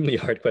an extremely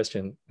hard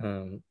question.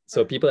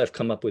 So people have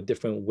come up with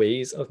different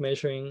ways of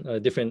measuring,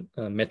 different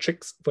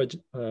metrics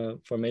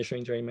for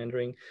measuring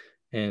gerrymandering,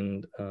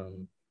 and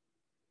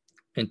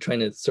trying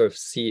to sort of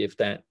see if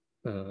that.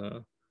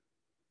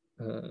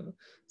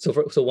 So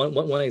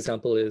one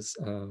example is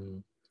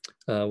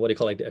what they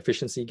call like the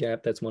efficiency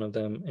gap. That's one of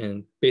them,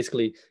 and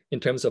basically in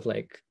terms of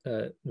like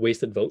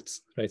wasted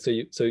votes, right? So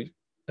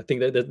I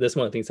think that's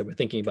one of the things that we're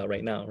thinking about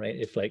right now, right?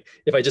 If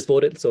I just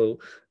voted, so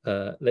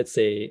let's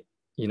say,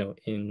 you know,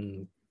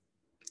 in,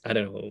 I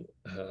don't know,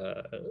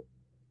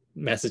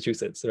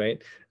 Massachusetts,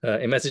 right?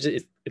 In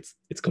Massachusetts,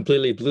 it's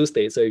completely blue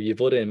state. So if you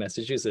voted in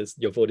Massachusetts,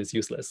 your vote is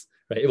useless,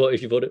 right? Well,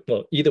 if you voted,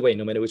 well, either way,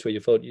 no matter which way you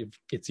vote,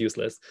 it's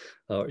useless.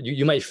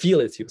 You might feel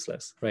it's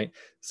useless, right?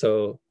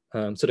 So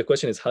so the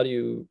question is, how do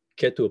you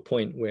get to a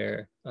point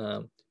where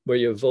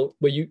your vote,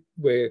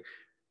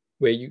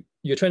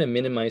 you're trying to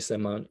minimize the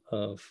amount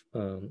of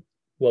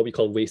what we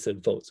call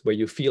wasted votes, where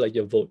you feel like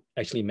your vote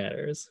actually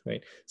matters,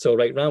 right? So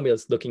right now we're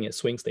looking at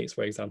swing states,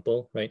 for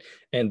example, right?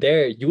 And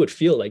there you would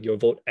feel like your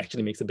vote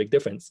actually makes a big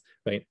difference,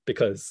 right?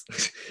 Because,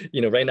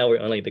 right now we're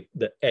on like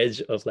the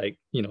edge of like,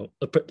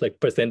 like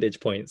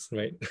percentage points,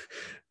 right?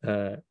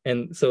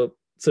 And so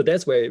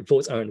that's where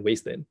votes aren't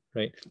wasted,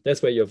 right?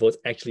 That's where your votes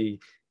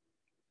actually,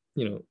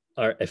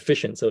 are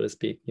efficient, so to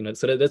speak,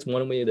 so that's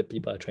one way that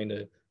people are trying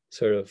to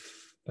sort of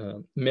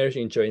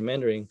measuring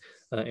gerrymandering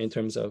in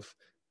terms of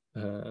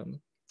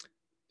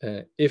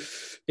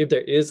if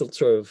there is a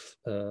sort of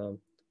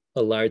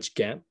a large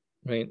gap,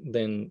 right?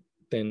 Then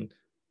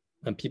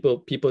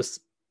people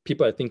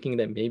are thinking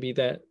that maybe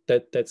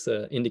that's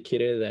an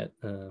indicator that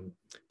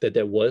that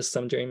there was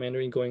some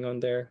gerrymandering going on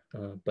there,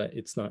 but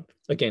it's not.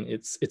 Again,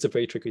 it's a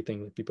very tricky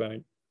thing that people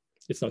aren't.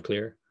 It's not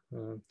clear.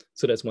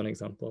 So that's one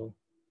example.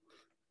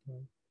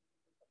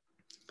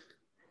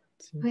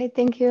 Hi,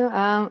 thank you.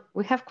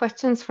 We have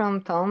questions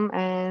from Tom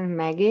and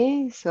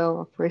Maggie.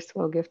 So first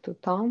we'll give to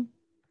Tom.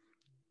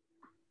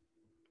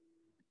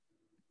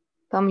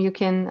 Tom, you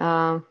can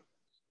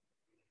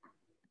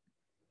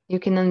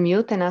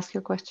unmute and ask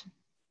your question.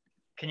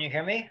 Can you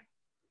hear me?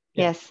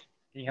 Yes.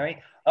 Can you hear me?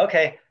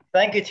 Okay.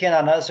 Thank you, Tian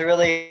An. That was a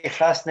really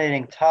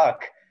fascinating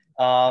talk.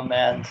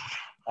 And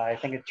I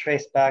think it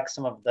traced back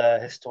some of the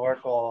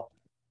historical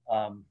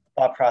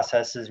thought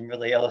processes and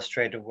really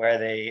illustrated where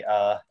they,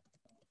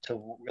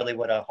 to really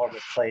what a horrible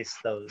place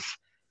those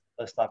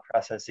thought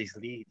processes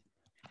lead.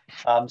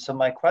 So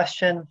my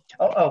question,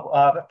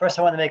 first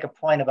I want to make a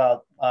point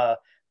about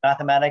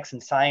mathematics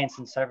and science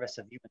in service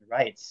of human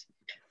rights.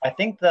 I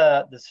think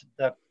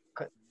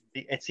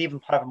it's even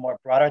part of a more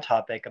broader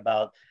topic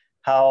about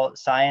how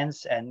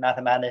science and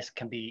mathematics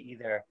can be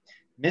either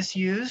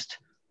misused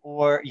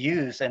or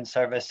used in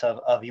service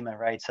of human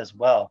rights as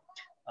well,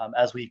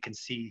 as we can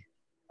see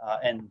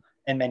in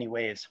many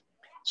ways.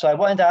 So I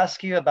wanted to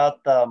ask you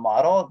about the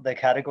model, the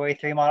category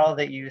 3 model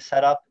that you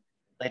set up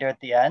later at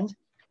the end.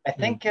 I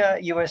think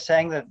you were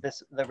saying that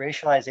the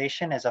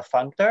racialization is a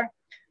functor.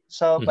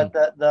 So, but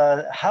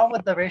how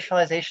would the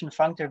racialization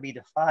functor be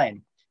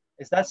defined?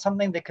 Is that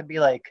something that could be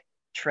like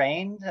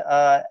trained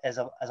as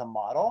a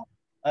model,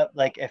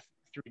 like if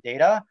through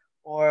data,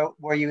 or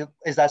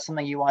is that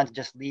something you want to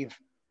just leave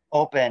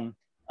open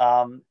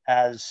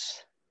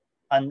as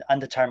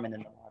undetermined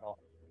in the model?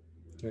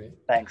 Right.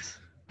 Thanks.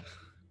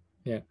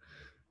 Yeah,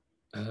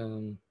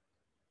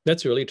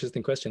 that's a really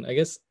interesting question. I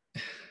guess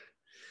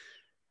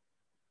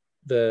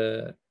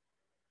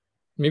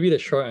maybe the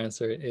short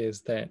answer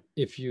is that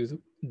if you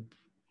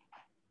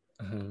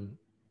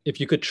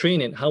could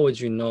train it, how would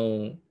you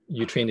know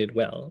you trained it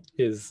well?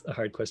 Is a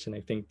hard question, I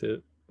think,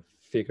 to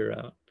figure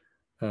out.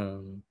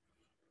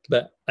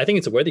 But I think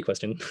it's a worthy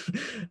question,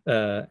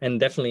 and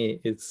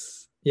definitely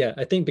it's, yeah.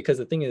 I think because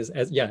the thing is,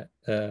 I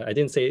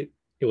didn't say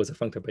it was a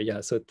functor, but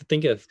yeah. So to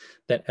think of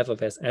that f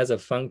of s as a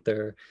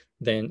functor,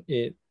 then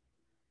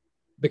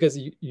because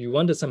you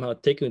want to somehow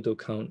take into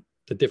account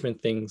the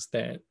different things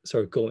that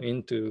sort of go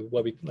into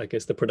what we, like,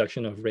 is the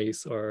production of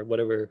race or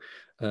whatever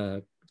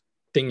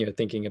thing you're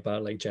thinking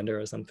about, like gender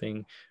or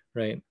something,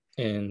 right?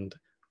 And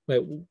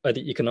are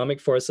the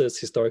economic forces,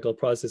 historical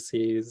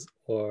processes,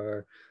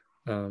 or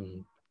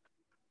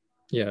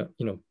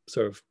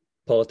sort of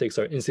politics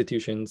or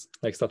institutions,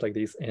 like stuff like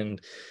these. And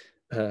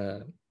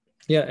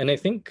and I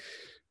think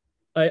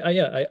I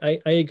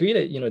agree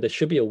that there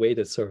should be a way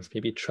to sort of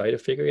maybe try to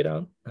figure it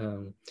out.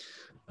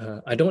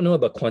 I don't know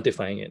about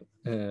quantifying it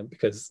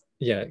because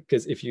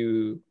if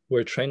you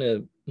were trying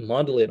to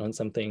model it on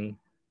something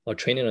or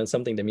train it on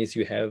something, that means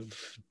you have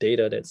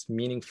data that's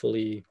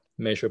meaningfully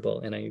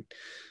measurable. And I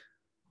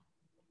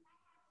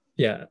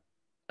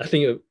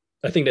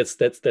think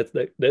that's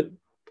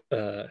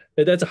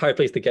a hard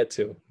place to get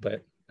to.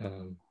 But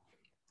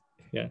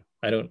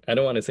I don't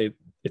want to say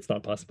it's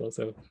not possible.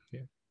 So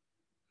yeah.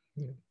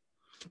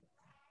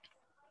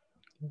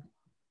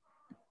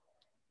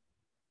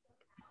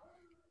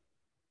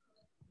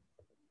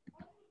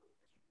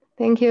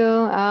 Thank you.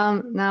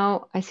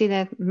 Now I see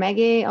that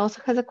Maggie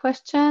also has a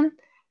question.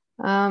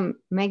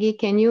 Maggie,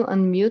 can you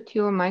unmute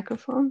your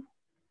microphone?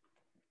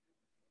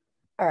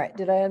 All right,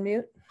 did I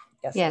unmute?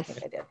 Yes. I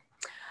think I did.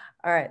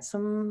 All right, so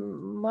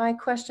my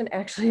question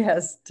actually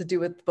has to do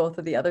with both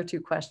of the other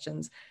two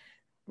questions,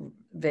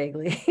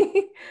 vaguely.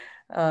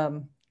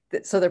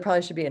 So there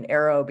probably should be an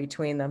arrow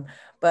between them,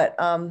 but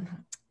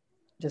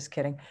just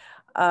kidding.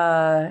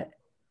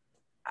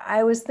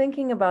 I was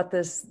thinking about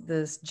this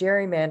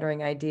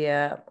gerrymandering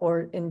idea,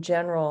 or in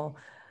general,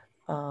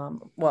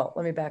 well,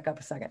 let me back up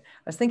a second.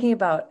 I was thinking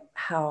about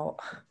how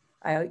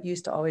I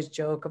used to always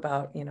joke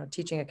about,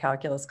 teaching a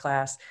calculus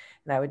class,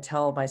 and I would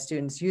tell my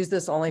students, use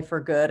this only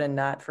for good and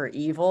not for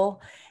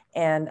evil.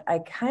 And I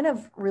kind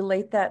of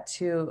relate that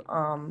to,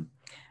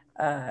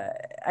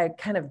 I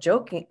kind of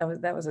joking,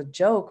 that was a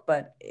joke,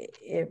 but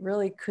it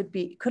really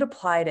could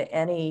apply to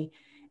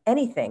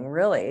anything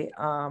really,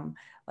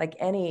 like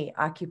any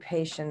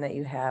occupation that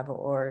you have,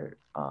 or,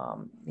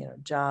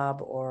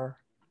 job or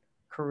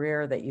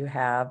career that you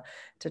have,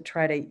 to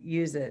try to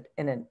use it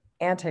in an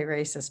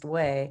anti-racist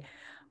way.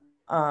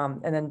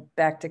 And then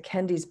back to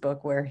Kendi's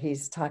book, where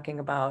he's talking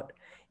about,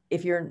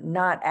 if you're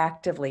not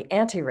actively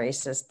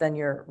anti-racist, then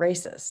you're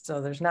racist. So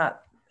there's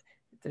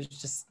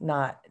just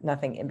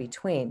nothing in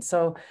between.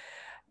 So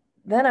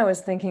then I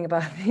was thinking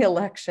about the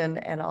election,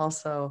 and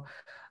also,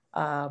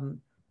 and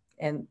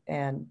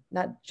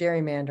not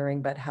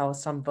gerrymandering, but how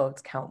some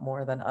votes count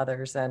more than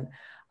others, and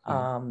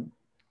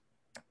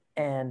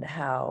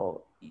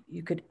how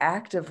you could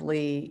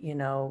actively,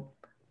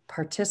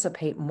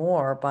 participate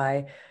more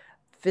by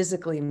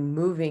physically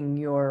moving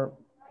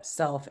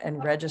yourself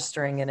and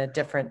registering in a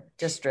different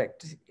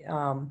district,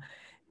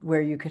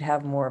 where you could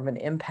have more of an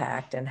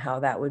impact, and how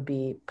that would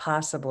be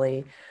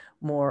possibly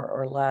more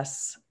or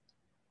less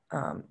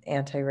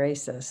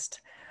anti-racist.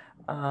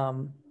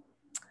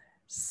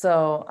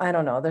 So I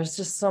don't know, there's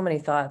just so many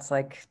thoughts,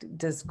 like,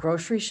 can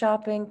grocery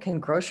shopping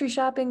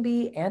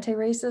be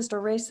anti-racist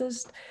or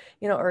racist,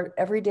 or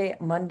everyday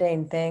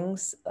mundane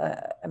things?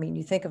 I mean,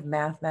 you think of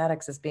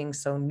mathematics as being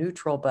so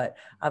neutral, but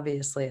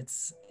obviously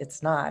it's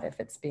not, if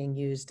it's being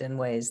used in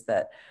ways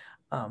that,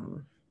 I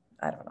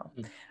don't know,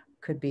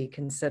 could be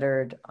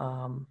considered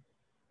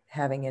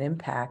having an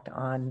impact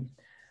on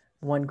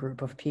one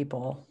group of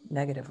people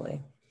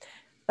negatively.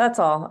 That's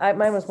all.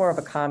 Mine was more of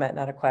a comment,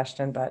 not a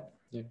question, but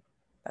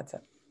that's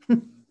it.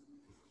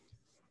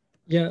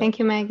 Yeah. Thank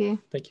you, Maggie.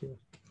 Thank you.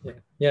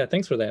 Yeah.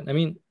 Thanks for that. I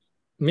mean,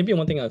 maybe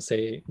one thing I'll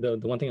say, the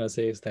one thing I'll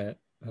say is that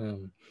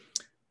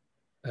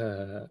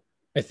I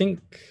think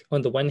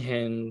on the one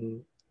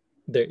hand,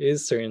 there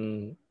is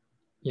certain,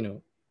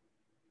 you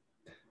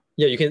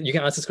can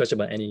ask this question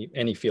about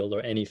any field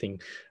or anything.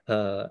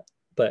 But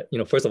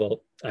first of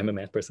all, I'm a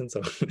math person,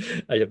 so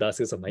I have to ask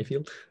this on my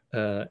field.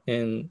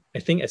 And I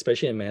think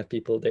especially in math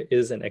people, there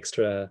is an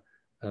extra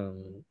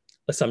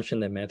assumption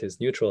that math is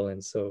neutral,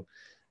 and so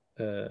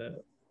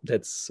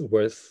that's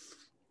worth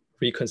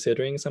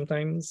reconsidering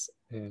sometimes.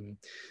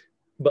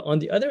 But on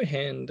the other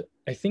hand,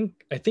 I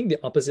think the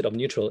opposite of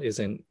neutral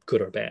isn't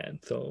good or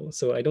bad. So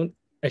I don't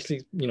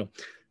actually,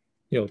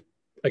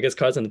 I guess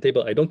cards on the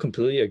table, I don't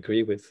completely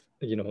agree with,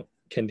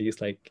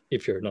 Kendi's, like,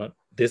 if you're not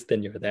this,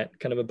 then you're that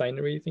kind of a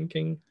binary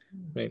thinking,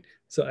 right?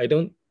 So I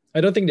don't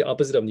think the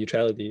opposite of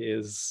neutrality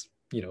is,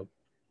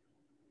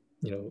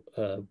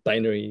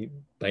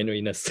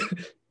 binariness,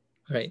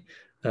 right?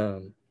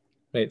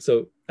 Right.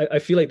 So I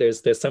feel like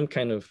there's some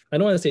kind of, I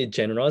don't want to say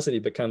generosity,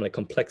 but kind of like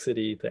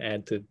complexity to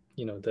add to,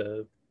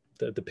 the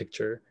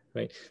picture,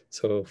 right?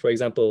 So for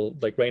example,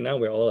 like right now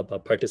we're all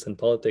about partisan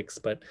politics,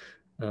 but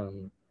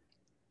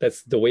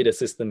that's the way the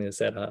system is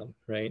set up,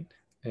 right?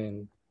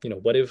 And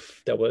what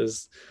if that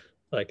was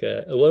like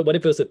what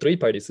if it was a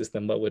 3-party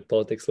system? What would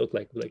politics look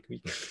like? Like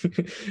we,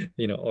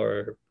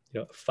 or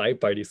a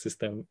 5-party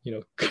system,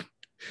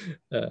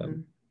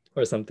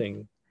 or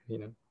something,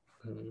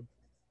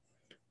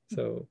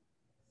 so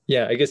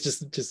yeah, I guess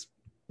just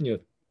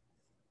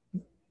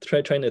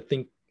trying to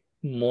think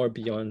more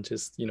beyond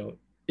just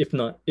if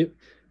A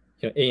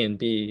and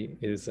B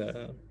is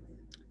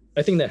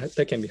I think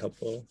that can be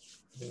helpful.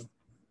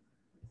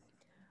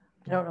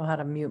 I don't know how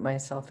to mute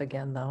myself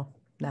again though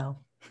now.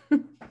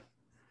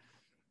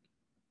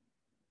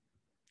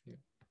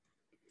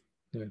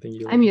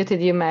 I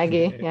muted you,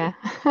 Maggie. Yeah.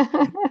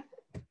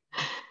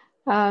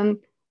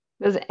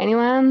 Does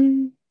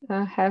anyone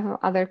have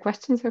other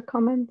questions or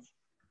comments?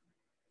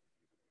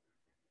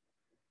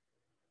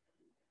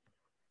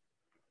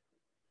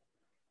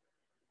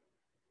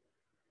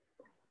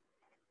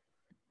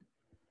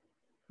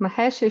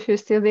 Mahesh, if you're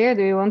still there,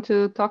 do you want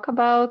to talk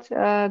about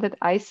that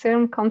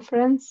ICERM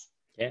conference?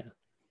 Yeah.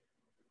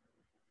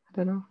 I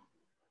don't know.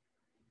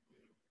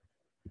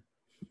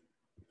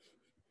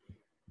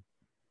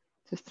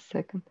 Just a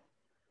second.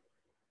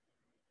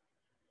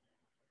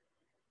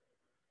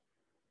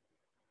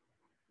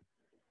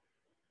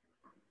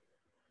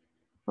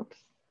 Oops.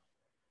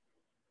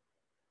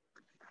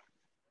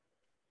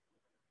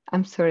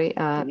 I'm sorry,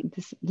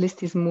 this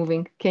list is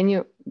moving. Did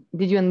you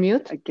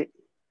unmute?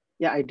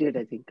 Yeah, I did,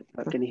 I think.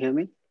 Can you hear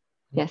me?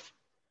 Yes.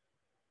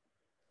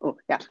 Oh,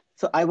 yeah.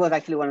 So I was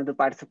actually one of the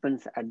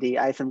participants at the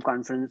ISM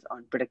conference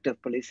on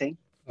predictive policing.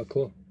 Oh,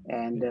 cool.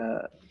 And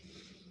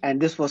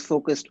this was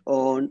focused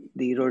on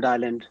the Rhode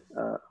Island,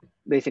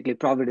 basically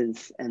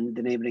Providence and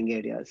the neighboring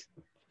areas.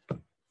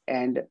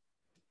 And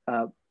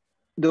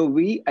though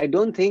I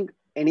don't think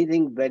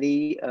anything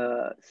very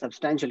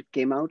substantial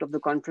came out of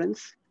the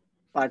conference.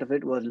 Part of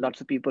it was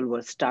lots of people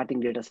were starting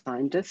data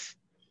scientists.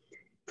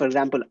 For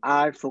example,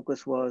 our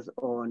focus was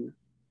on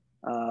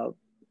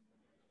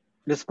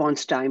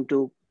response time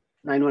to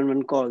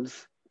 911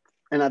 calls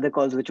and other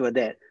calls which were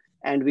there.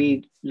 And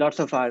lots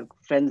of our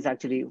friends,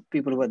 actually,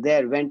 people who were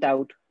there, went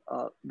out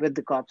with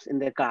the cops in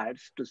their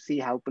cars to see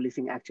how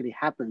policing actually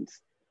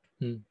happens.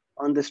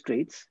 on the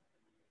streets.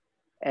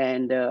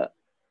 And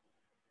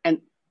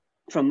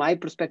from my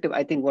perspective,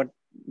 I think what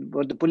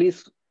the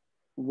police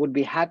would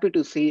be happy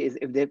to see is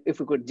if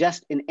we could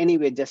just in any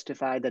way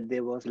justify that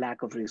there was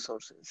lack of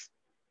resources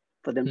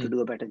for them to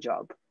do a better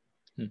job.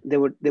 They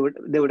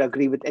would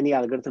agree with any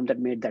algorithm that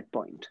made that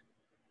point.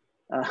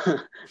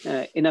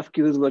 Enough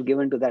cues were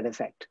given to that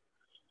effect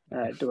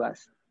to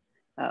us.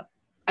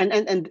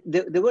 And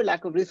there were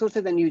lack of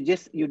resources, and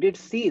you did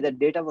see that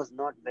data was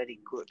not very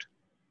good.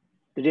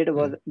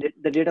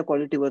 The data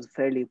quality was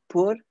fairly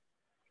poor,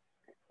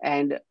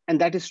 and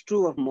that is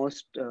true of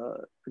most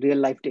real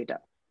life data.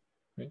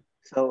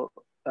 So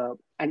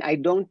and I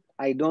don't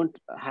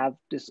have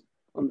this.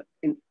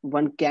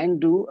 One can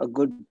do a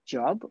good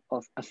job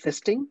of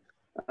assisting.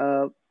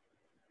 For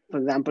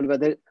example,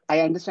 whether I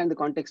understand the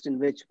context in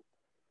which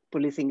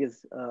policing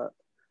is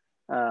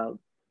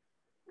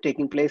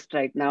taking place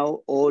right now,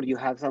 or you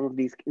have some of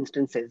these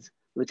instances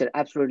which are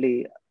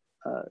absolutely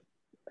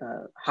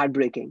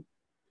heartbreaking.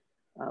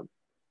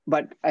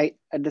 But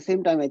at the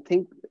same time, I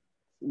think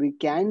we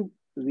can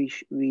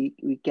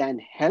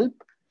help,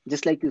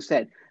 just like you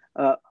said.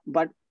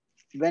 But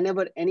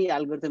whenever any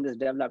algorithm is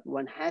developed,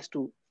 one has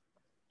to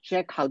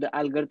check how the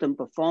algorithm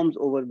performs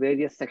over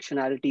various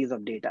sectionalities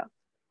of data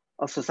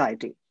of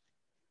society.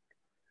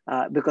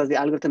 Because the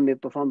algorithm may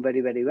perform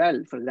very, very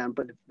well. For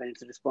example, when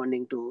it's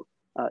responding to,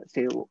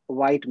 say,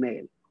 white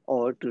male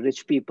or to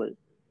rich people,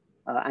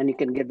 and you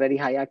can get very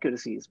high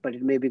accuracies, but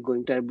it may be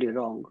going terribly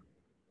wrong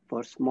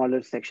for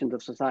smaller sections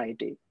of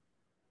society.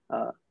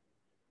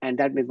 And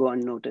that may go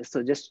unnoticed.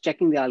 So just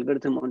checking the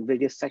algorithm on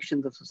various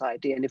sections of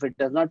society, and if it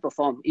does not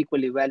perform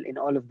equally well in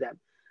all of them,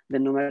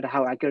 then no matter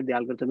how accurate the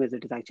algorithm is,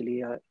 it is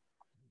actually,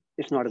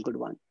 it's not a good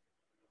one.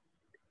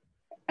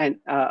 And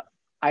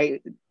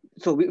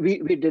so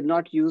we did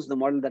not use the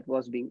model that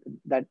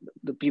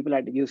the people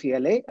at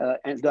UCLA,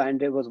 and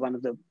Andre was one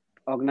of the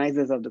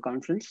organizers of the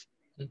conference.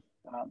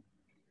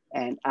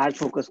 And our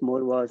focus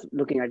more was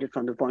looking at it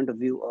from the point of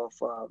view of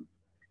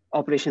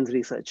operations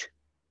research.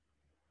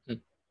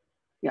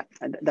 Yeah,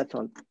 that's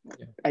all.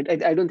 Yeah.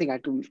 I don't think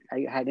I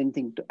had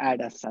anything to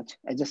add as such.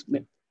 I just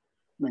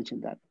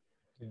mentioned that.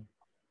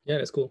 Yeah,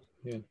 that's cool.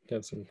 Yeah, to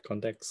have some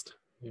context.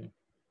 Yeah.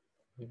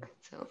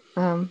 So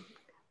I'm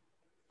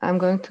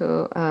going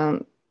to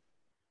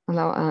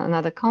allow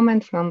another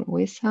comment from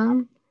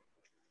Wissam.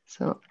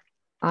 So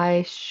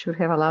I should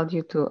have allowed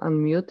you to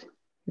unmute.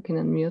 You can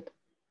unmute.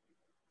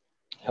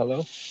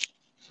 Hello.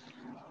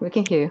 We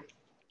can hear you.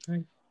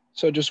 Hi.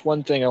 So just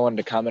one thing I wanted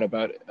to comment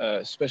about,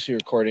 especially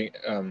recording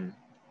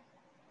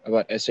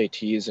about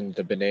SATs and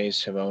the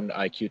Binet-Simon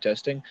IQ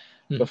testing.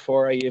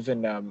 Before I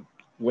even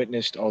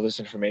witnessed all this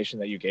information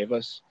that you gave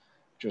us,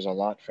 which was a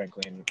lot,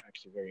 frankly, and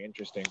actually very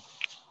interesting.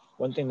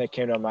 One thing that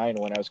came to mind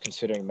when I was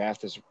considering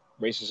math is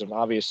racism.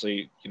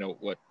 Obviously,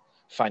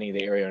 finding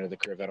the area under the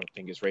curve, I don't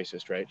think is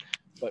racist, right?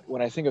 But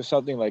when I think of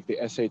something like the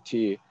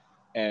SAT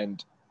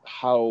and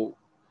how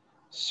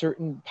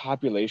certain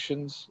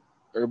populations,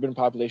 urban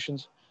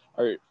populations,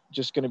 are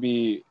just going to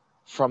be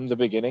from the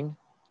beginning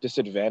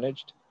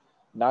disadvantaged,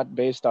 not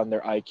based on their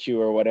IQ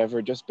or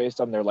whatever, just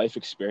based on their life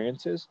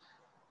experiences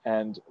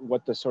and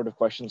what the sort of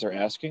questions are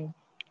asking.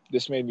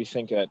 This made me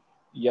think that,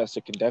 yes,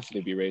 it can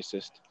definitely be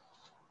racist,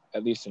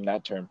 at least in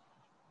that term.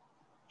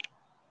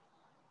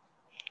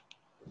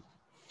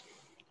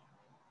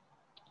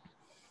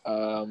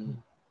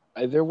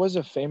 There was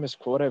a famous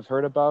quote I've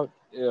heard about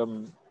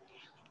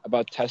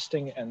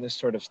testing and this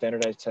sort of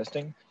standardized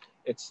testing.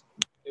 It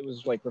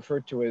was like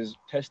referred to as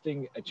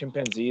testing a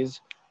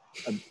chimpanzee's,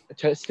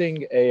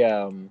 testing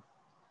a,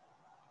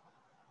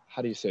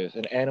 how do you say this?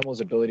 An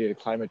animal's ability to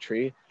climb a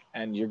tree.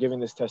 And you're giving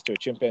this test to a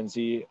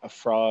chimpanzee, a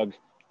frog,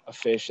 a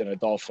fish, and a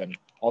dolphin.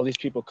 All these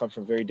people come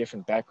from very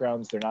different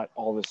backgrounds. They're not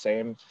all the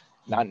same,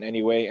 not in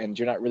any way. And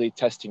you're not really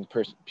testing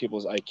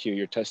people's IQ.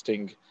 You're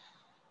testing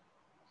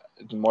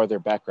more their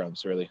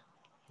backgrounds, really.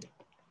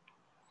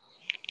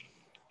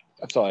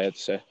 That's all I had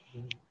to say.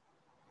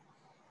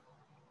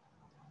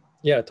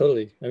 Yeah,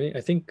 totally. I mean,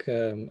 I think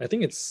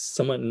it's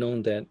somewhat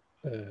known that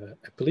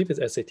I believe it's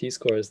SAT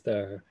scores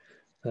that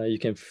you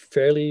can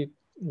predict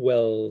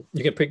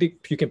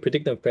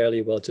them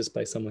fairly well just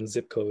by someone's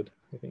zip code,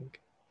 I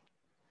think.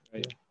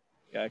 Right.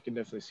 Yeah, I can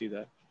definitely see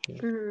that.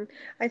 Yeah.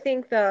 I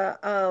think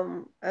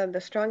the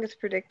strongest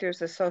predictor is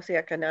the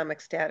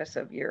socioeconomic status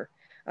of your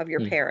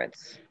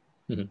parents.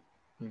 Yeah.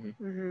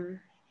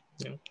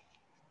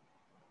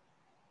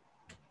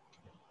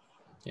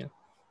 Yeah.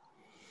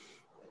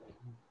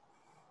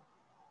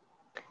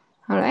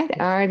 All right.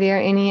 Are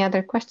there any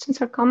other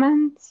questions or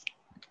comments?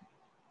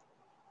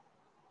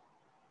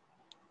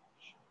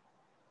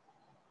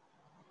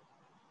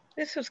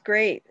 This was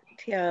great,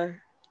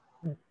 Tian.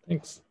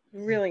 Thanks.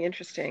 Really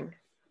interesting.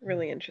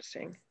 Really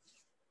interesting.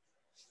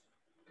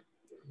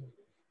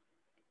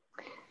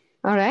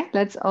 All right.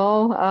 Let's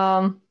all,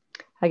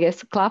 I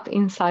guess, clap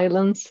in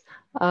silence.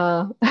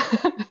 Thank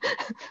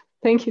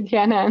you,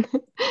 Tian An.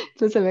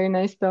 It was a very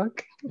nice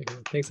talk. Okay.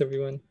 Thanks,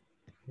 everyone.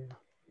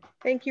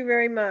 Thank you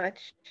very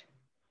much.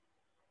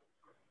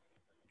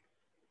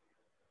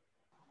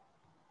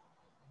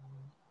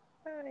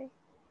 Bye.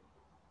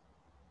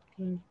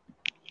 Okay.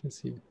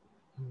 Let's see.